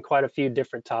work on quite a few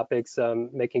different topics,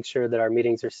 making sure that our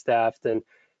meetings are staffed and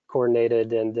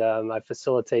coordinated, and I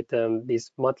facilitate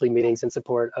these monthly meetings in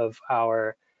support of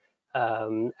our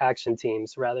action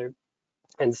teams, rather.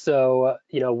 And so,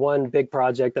 you know, one big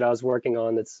project that I was working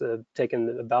on that's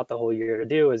taken about the whole year to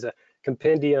do is a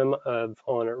compendium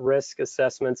on risk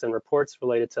assessments and reports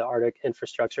related to Arctic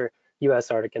infrastructure, U.S.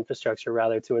 Arctic infrastructure,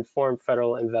 rather, to inform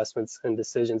federal investments and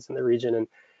decisions in the region. And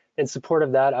in support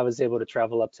of that, I was able to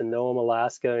travel up to Nome,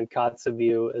 Alaska, and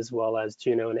Kotzebue, as well as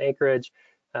Juneau and Anchorage.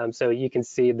 So you can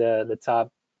see the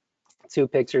top two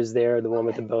pictures there, the one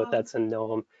with the boat, that's in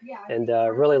Nome, and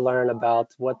really learn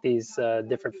about what these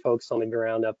different folks on the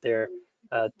ground up there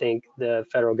think the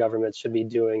federal government should be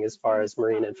doing as far as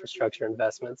marine infrastructure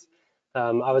investments.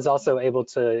 I was also able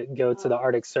to go to the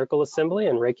Arctic Circle Assembly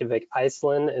in Reykjavik,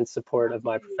 Iceland, in support of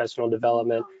my professional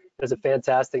development. It was a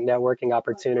fantastic networking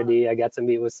opportunity. I got to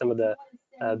meet with some of the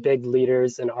big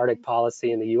leaders in Arctic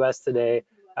policy in the U.S. today.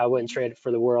 I wouldn't trade it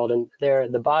for the world. And there,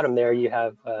 at the bottom there, you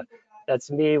have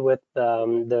that's me with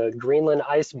the Greenland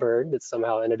iceberg that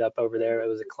somehow ended up over there. It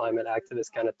was a climate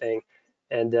activist kind of thing,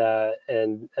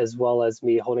 and as well as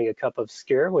me holding a cup of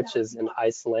skyr, which is an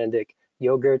Icelandic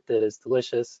yogurt that is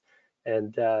delicious.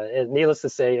 And needless to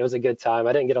say, it was a good time.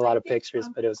 I didn't get a lot of pictures,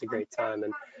 but it was a great time.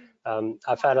 And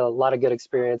I've had a lot of good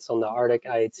experience on the Arctic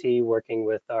IAT, working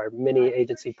with our many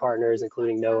agency partners,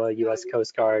 including NOAA, U.S.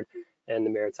 Coast Guard, and the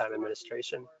Maritime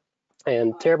Administration.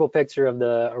 And terrible picture of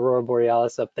the Aurora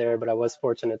Borealis up there, but I was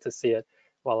fortunate to see it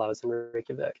while I was in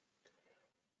Reykjavik.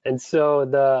 And so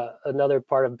another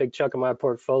part of a big chunk of my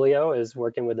portfolio is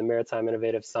working with the Maritime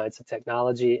Innovative Science and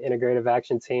Technology Integrative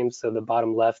Action Team. So the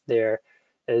bottom left there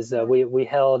is we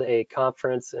held a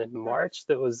conference in March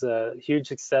that was a huge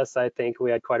success. I think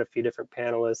we had quite a few different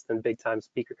panelists and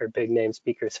big name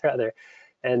speakers rather.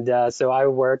 And so I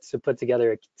worked to put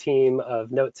together a team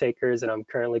of note takers, and I'm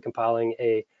currently compiling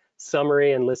a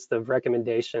summary and list of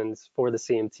recommendations for the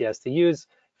CMTS to use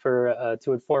for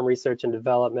to inform research and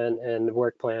development and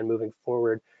work plan moving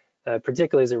forward,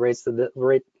 particularly as it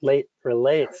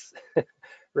relates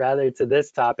rather to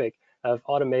this topic of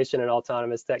automation and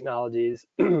autonomous technologies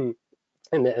in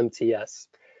the MTS.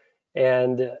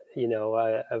 And you know,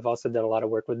 I've also done a lot of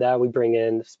work with that. We bring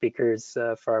in speakers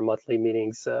for our monthly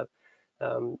meetings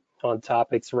on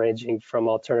topics ranging from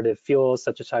alternative fuels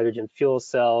such as hydrogen fuel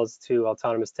cells to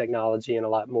autonomous technology and a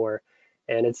lot more.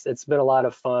 And it's been a lot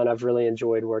of fun. I've really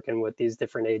enjoyed working with these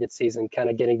different agencies and kind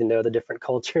of getting to know the different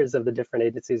cultures of the different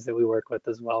agencies that we work with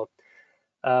as well.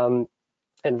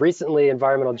 And recently,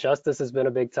 environmental justice has been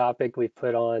a big topic. We've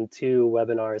put on 2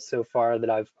 webinars so far that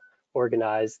I've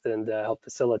organized and helped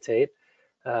facilitate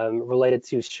related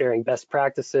to sharing best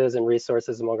practices and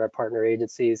resources among our partner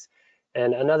agencies.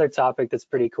 And another topic that's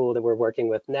pretty cool that we're working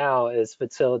with now is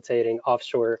facilitating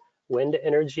offshore wind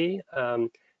energy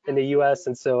in the US.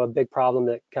 And so a big problem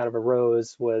that kind of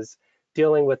arose was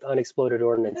dealing with unexploded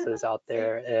ordinances out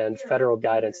there and federal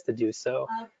guidance to do so.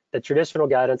 The traditional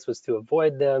guidance was to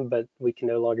avoid them, but we can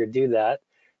no longer do that.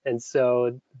 And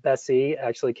so Bessie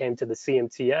actually came to the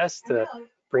CMTS to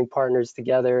bring partners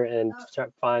together and try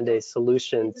to find a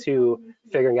solution to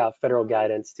figuring out federal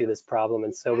guidance to this problem.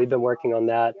 And so we've been working on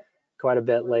that quite a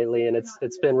bit lately, and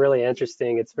it's been really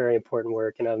interesting. It's very important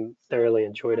work, and I've thoroughly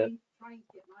enjoyed it.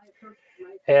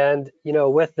 And you know,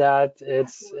 with that,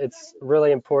 it's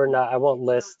really important. I won't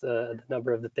list the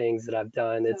number of the things that I've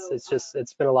done.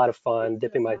 It's been a lot of fun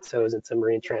dipping my toes into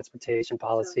marine transportation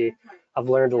policy. I've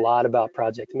learned a lot about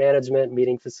project management,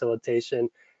 meeting facilitation,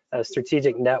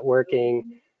 strategic networking,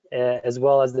 as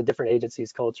well as the different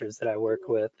agencies' cultures that I work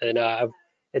with. And I've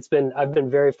been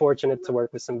very fortunate to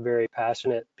work with some very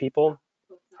passionate people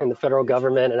in the federal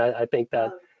government, and I think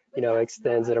that, you know,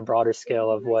 extends at a broader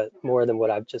scale of more than what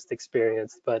I've just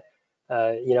experienced. But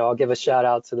you know, I'll give a shout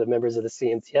out to the members of the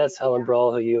CMTS, Helen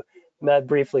Brohl, who you met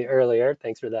briefly earlier.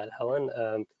 Thanks for that,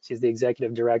 Helen. She's the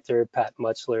executive director, Pat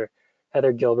Muchler,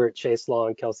 Heather Gilbert, Chase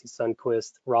Long, Kelsey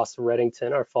Sundquist, Ross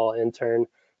Reddington, our fall intern,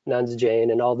 Nuns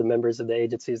Jane, and all the members of the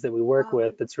agencies that we work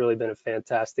with. It's really been a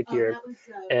fantastic year.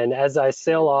 And as I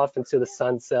sail off into the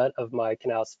sunset of my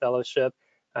Knauss Fellowship,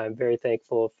 I'm very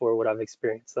thankful for what I've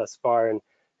experienced thus far. And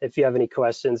if you have any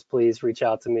questions, please reach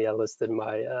out to me. I listed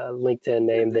my LinkedIn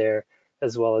name there,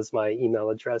 as well as my email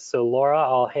address. So Laura,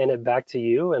 I'll hand it back to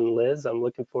you, and Liz, I'm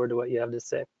looking forward to what you have to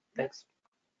say. Thanks.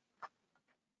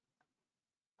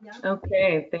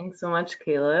 Okay, thanks so much,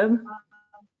 Caleb.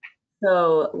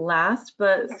 So last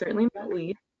but certainly not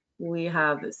least, we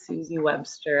have Susie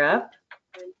Webster up.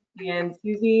 And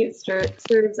Susie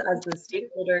serves as the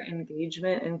Stakeholder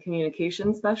Engagement and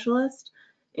Communication Specialist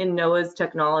in NOAA's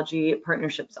Technology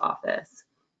Partnerships Office.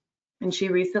 And she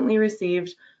recently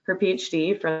received her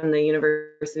PhD from the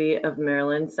University of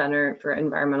Maryland Center for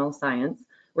Environmental Science,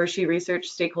 where she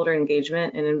researched stakeholder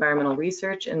engagement in environmental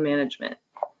research and management.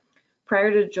 Prior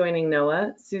to joining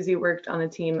NOAA, Susie worked on a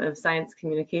team of science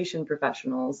communication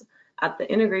professionals at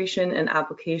the Integration and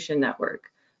Application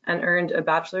Network and earned a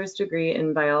bachelor's degree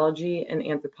in biology and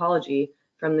anthropology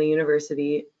from the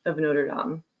University of Notre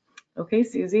Dame. Okay,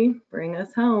 Susie, bring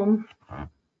us home.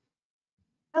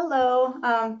 Hello,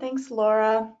 thanks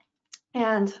Laura.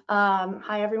 And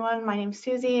hi everyone, my name's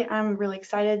Susie. I'm really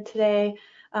excited today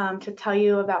to tell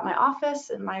you about my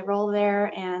office and my role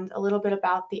there and a little bit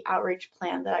about the outreach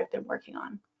plan that I've been working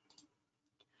on.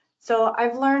 So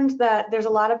I've learned that there's a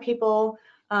lot of people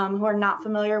who are not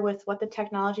familiar with what the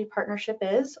technology partnership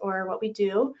is or what we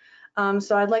do.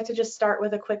 So I'd like to just start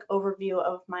with a quick overview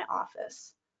of my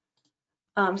office.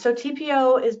 So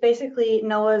TPO is basically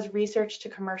NOAA's research to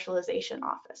commercialization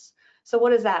office. So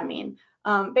what does that mean?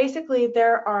 Basically,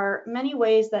 there are many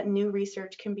ways that new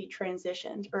research can be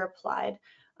transitioned or applied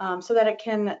so that it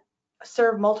can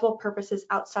serve multiple purposes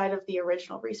outside of the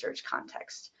original research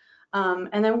context.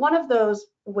 And then one of those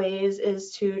ways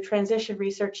is to transition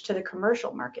research to the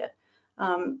commercial market.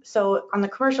 So on the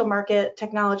commercial market,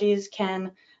 technologies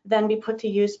can then be put to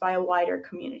use by a wider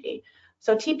community.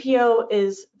 So TPO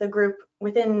is the group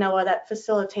within NOAA that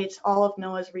facilitates all of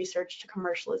NOAA's research to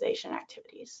commercialization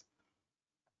activities.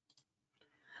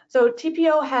 So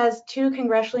TPO has two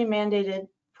congressionally mandated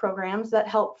programs that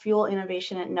help fuel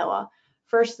innovation at NOAA.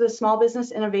 First, the Small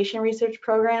Business Innovation Research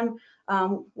Program,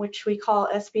 which we call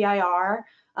SBIR,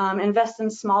 invests in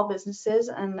small businesses,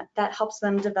 and that helps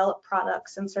them develop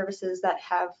products and services that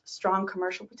have strong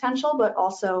commercial potential, but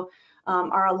also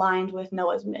are aligned with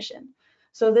NOAA's mission.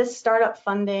 So this startup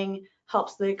funding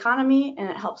helps the economy and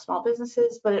it helps small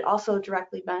businesses, but it also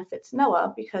directly benefits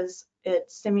NOAA because it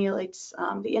stimulates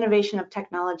the innovation of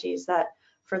technologies that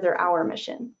further our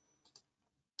mission.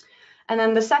 And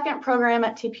then the second program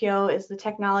at TPO is the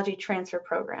Technology Transfer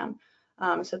Program.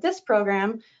 So this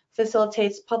program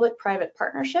facilitates public-private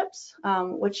partnerships,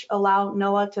 which allow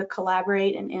NOAA to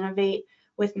collaborate and innovate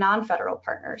with non-federal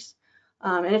partners.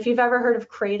 And if you've ever heard of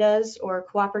CRADAs or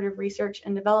Cooperative Research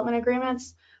and Development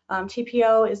Agreements,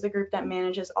 TPO is the group that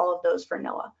manages all of those for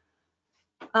NOAA.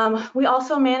 We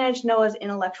also manage NOAA's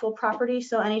intellectual property.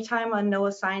 So anytime a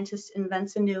NOAA scientist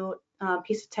invents a new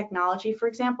piece of technology, for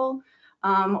example,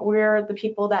 we're the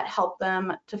people that help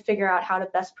them to figure out how to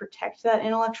best protect that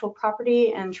intellectual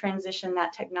property and transition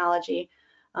that technology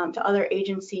to other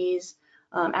agencies,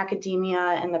 academia,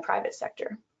 and the private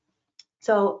sector.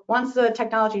 So once the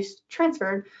technology is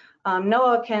transferred,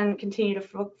 NOAA can continue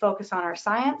to focus on our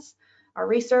science, our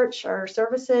research, our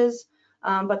services,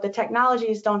 but the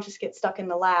technologies don't just get stuck in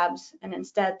the labs, and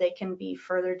instead they can be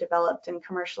further developed and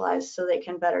commercialized so they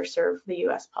can better serve the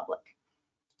US public.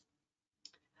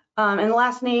 And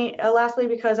lastly,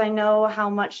 because I know how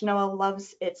much NOAA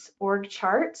loves its org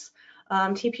charts,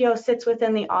 TPO sits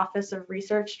within the Office of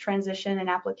Research, Transition, and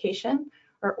Application,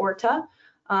 or ORTA,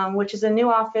 which is a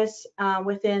new office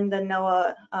within the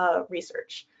NOAA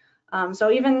research.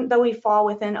 So even though we fall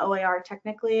within OAR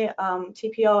technically,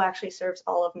 TPO actually serves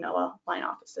all of NOAA line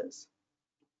offices.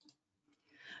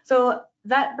 So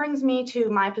that brings me to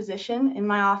my position in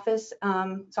my office.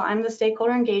 So I'm the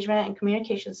Stakeholder Engagement and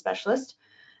Communications Specialist.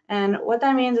 And what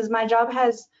that means is my job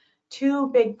has two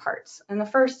big parts. And the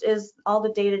first is all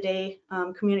the day-to-day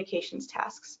communications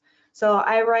tasks. So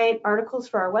I write articles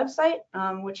for our website,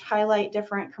 which highlight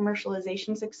different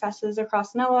commercialization successes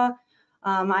across NOAA.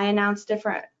 I announce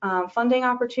different funding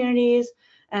opportunities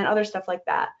and other stuff like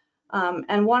that.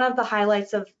 And one of the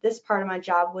highlights of this part of my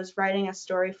job was writing a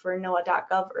story for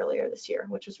NOAA.gov earlier this year,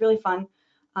 which was really fun.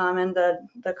 And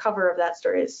the cover of that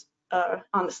story is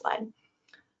on the slide.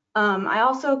 I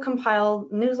also compile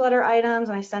newsletter items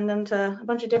and I send them to a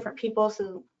bunch of different people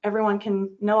so everyone can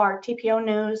know our TPO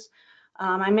news.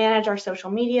 I manage our social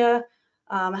media,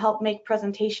 help make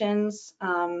presentations,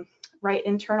 write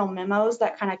internal memos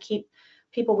that kind of keep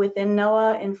people within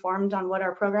NOAA informed on what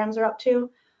our programs are up to.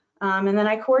 And then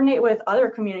I coordinate with other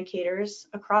communicators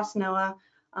across NOAA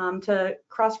to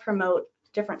cross-promote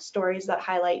different stories that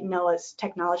highlight NOAA's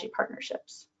technology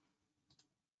partnerships.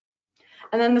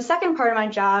 And then the second part of my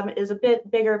job is a bit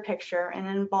bigger picture and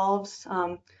involves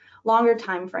longer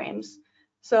time frames.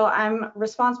 So I'm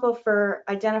responsible for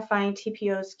identifying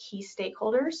TPO's key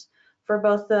stakeholders for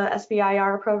both the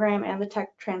SBIR program and the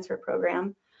tech transfer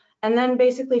program, and then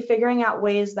basically figuring out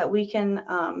ways that we can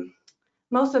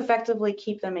most effectively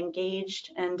keep them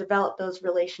engaged and develop those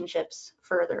relationships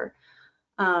further.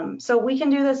 So we can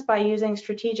do this by using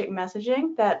strategic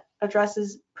messaging that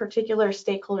addresses particular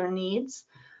stakeholder needs,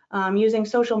 using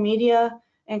social media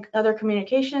and other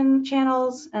communication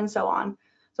channels, and so on.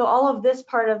 So all of this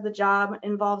part of the job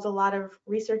involves a lot of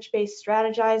research-based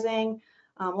strategizing,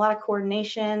 a lot of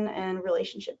coordination and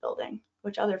relationship building,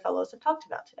 which other fellows have talked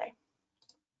about today.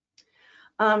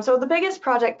 So the biggest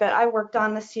project that I worked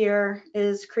on this year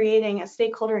is creating a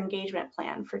stakeholder engagement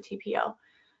plan for TPO.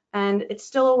 And it's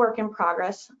still a work in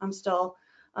progress. I'm still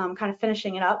kind of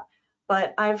finishing it up,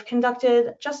 but I've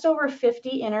conducted just over 50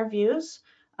 interviews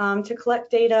to collect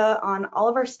data on all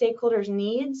of our stakeholders'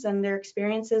 needs and their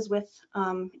experiences with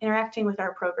interacting with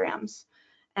our programs.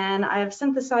 And I have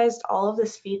synthesized all of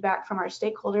this feedback from our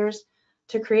stakeholders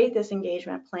to create this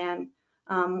engagement plan,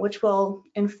 which will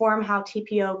inform how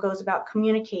TPO goes about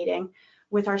communicating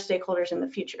with our stakeholders in the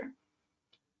future.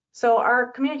 So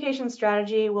our communication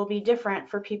strategy will be different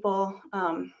for people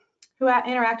who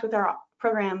interact with our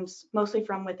programs mostly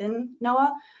from within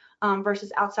NOAA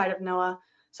versus outside of NOAA.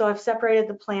 So I've separated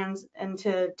the plans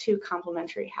into two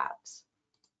complementary halves.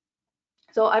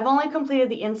 So I've only completed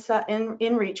the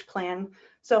in-reach plan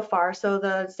so far, so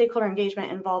the stakeholder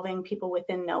engagement involving people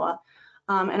within NOAA.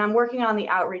 And I'm working on the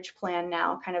outreach plan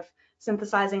now, kind of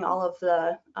synthesizing all of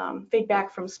the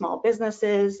feedback from small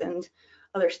businesses and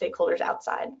other stakeholders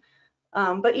outside.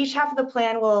 But each half of the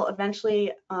plan will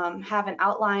eventually have an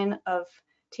outline of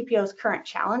TPO's current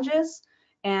challenges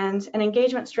and an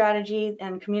engagement strategy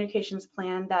and communications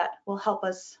plan that will help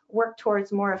us work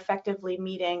towards more effectively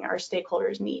meeting our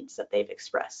stakeholders' needs that they've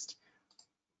expressed.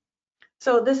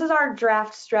 So this is our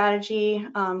draft strategy,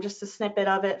 just a snippet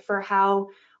of it for how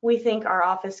we think our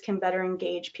office can better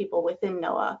engage people within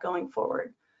NOAA going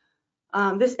forward.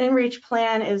 This in-reach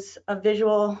plan is a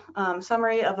visual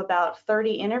summary of about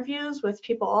 30 interviews with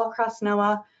people all across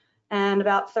NOAA and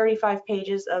about 35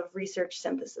 pages of research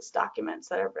synthesis documents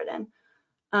that I've written.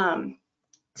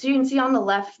 So you can see on the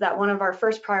left that one of our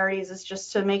first priorities is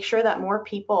just to make sure that more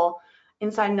people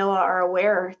inside NOAA are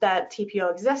aware that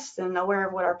TPO exists and aware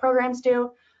of what our programs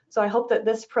do. So I hope that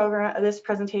this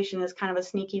presentation is kind of a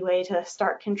sneaky way to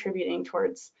start contributing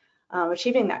towards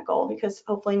achieving that goal, because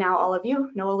hopefully now all of you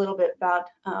know a little bit about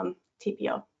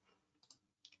TPO.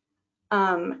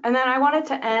 And then I wanted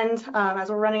to end, as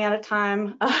we're running out of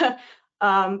time,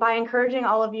 by encouraging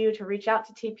all of you to reach out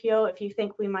to TPO if you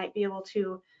think we might be able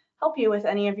to help you with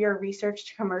any of your research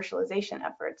to commercialization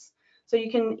efforts. So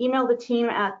you can email the team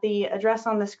at the address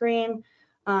on the screen.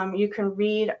 You can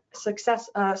read success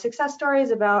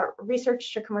stories about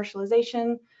research to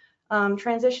commercialization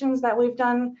transitions that we've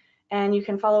done, and you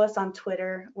can follow us on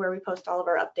Twitter, where we post all of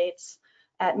our updates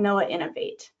at NOAA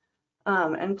Innovate.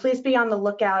 And please be on the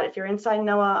lookout, if you're inside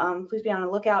NOAA, please be on the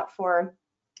lookout for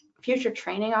future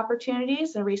training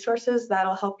opportunities and resources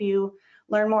that'll help you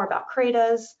learn more about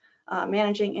CRADAs,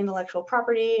 managing intellectual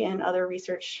property, and other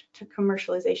research to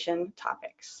commercialization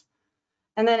topics.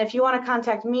 And then if you want to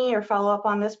contact me or follow up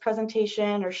on this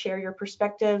presentation or share your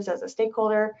perspectives as a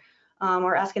stakeholder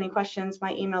or ask any questions,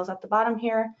 my email's at the bottom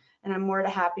here, and I'm more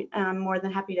than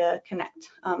happy to connect.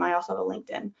 I also have a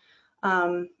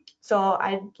LinkedIn. So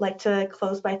I'd like to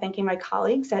close by thanking my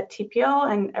colleagues at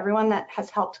TPO and everyone that has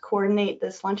helped coordinate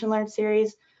this Lunch and Learn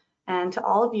series, and to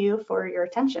all of you for your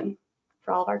attention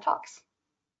for all of our talks.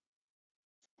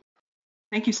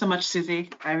 Thank you so much, Susie.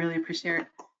 I really appreciate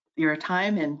your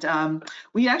time, and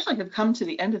we actually have come to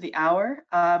the end of the hour.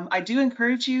 I do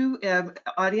encourage you,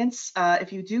 audience,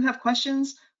 if you do have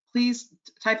questions, please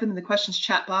type them in the questions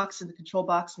chat box in the control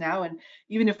box now, and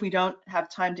even if we don't have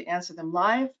time to answer them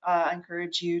live, I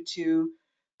encourage you to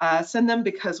send them,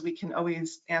 because we can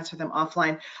always answer them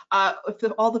offline.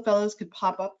 If all the fellows could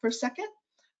pop up for a second.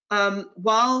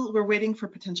 While we're waiting for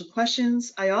potential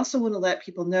questions, I also want to let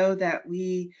people know that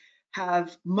we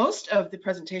have most of the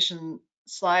presentation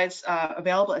slides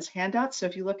available as handouts. So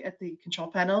if you look at the control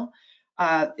panel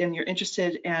and you're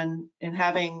interested in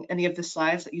having any of the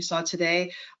slides that you saw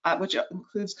today, which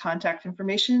includes contact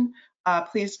information,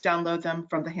 please download them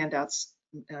from the handouts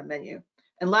menu.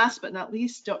 And last but not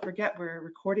least, don't forget we're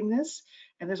recording this,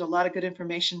 And there's a lot of good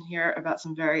information here about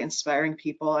some very inspiring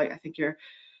people. I think your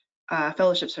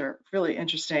fellowships are really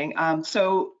interesting.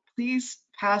 So please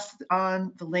pass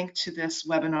on the link to this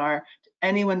webinar to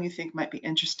anyone you think might be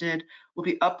interested. We'll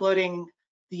be uploading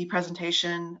the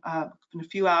presentation in a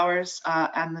few hours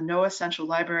on the NOAA Central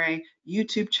Library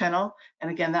YouTube channel.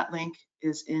 And again, that link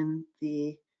is in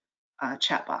the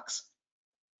chat box.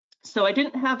 So I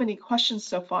didn't have any questions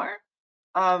so far,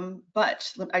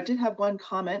 but I did have one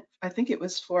comment. I think it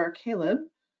was for Caleb,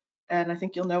 and I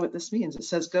think you'll know what this means. It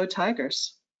says, "Go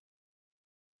Tigers."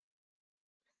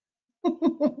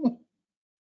 Don't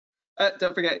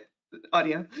forget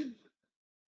audio.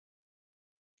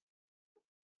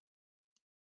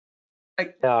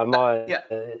 Yeah, I'm on. Yeah.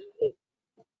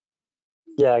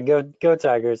 Yeah, go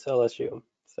Tigers, LSU.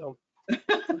 So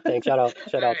thanks. Shout out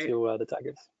Right. to the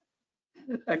Tigers.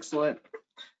 Excellent.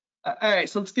 All right,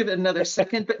 so let's give it another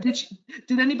second. But did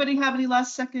anybody have any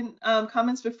last second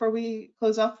comments before we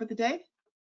close off for the day?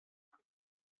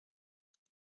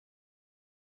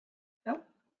 No.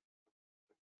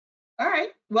 All right.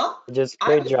 Well, Just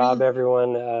great job,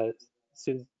 everyone.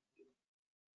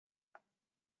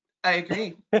 I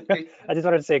agree. I just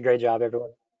wanted to say great job,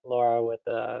 everyone. Laura with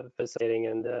facilitating,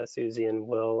 and Susie and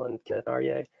Will and Kenneth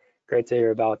Arye. Great to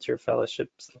hear about your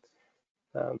fellowships.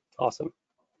 Awesome.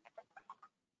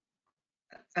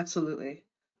 Absolutely.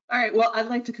 All right, well, I'd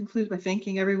like to conclude by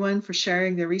thanking everyone for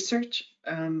sharing their research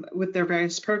with their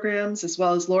various programs, as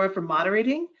well as Laura for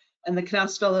moderating, and the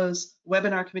Knauss Fellows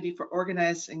webinar committee for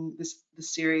organizing this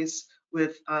series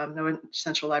with NOAA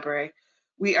Central Library.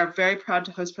 We are very proud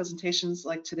to host presentations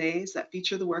like today's that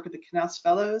feature the work of the Knauss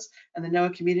Fellows and the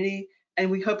NOAA community,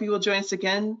 and we hope you will join us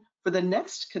again for the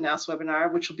next Knauss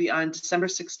webinar, which will be on December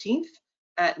 16th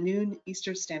at noon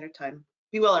Eastern Standard Time.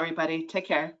 Be well, everybody. Take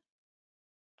care.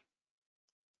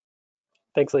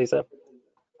 Thanks, Lisa.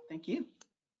 Thank you.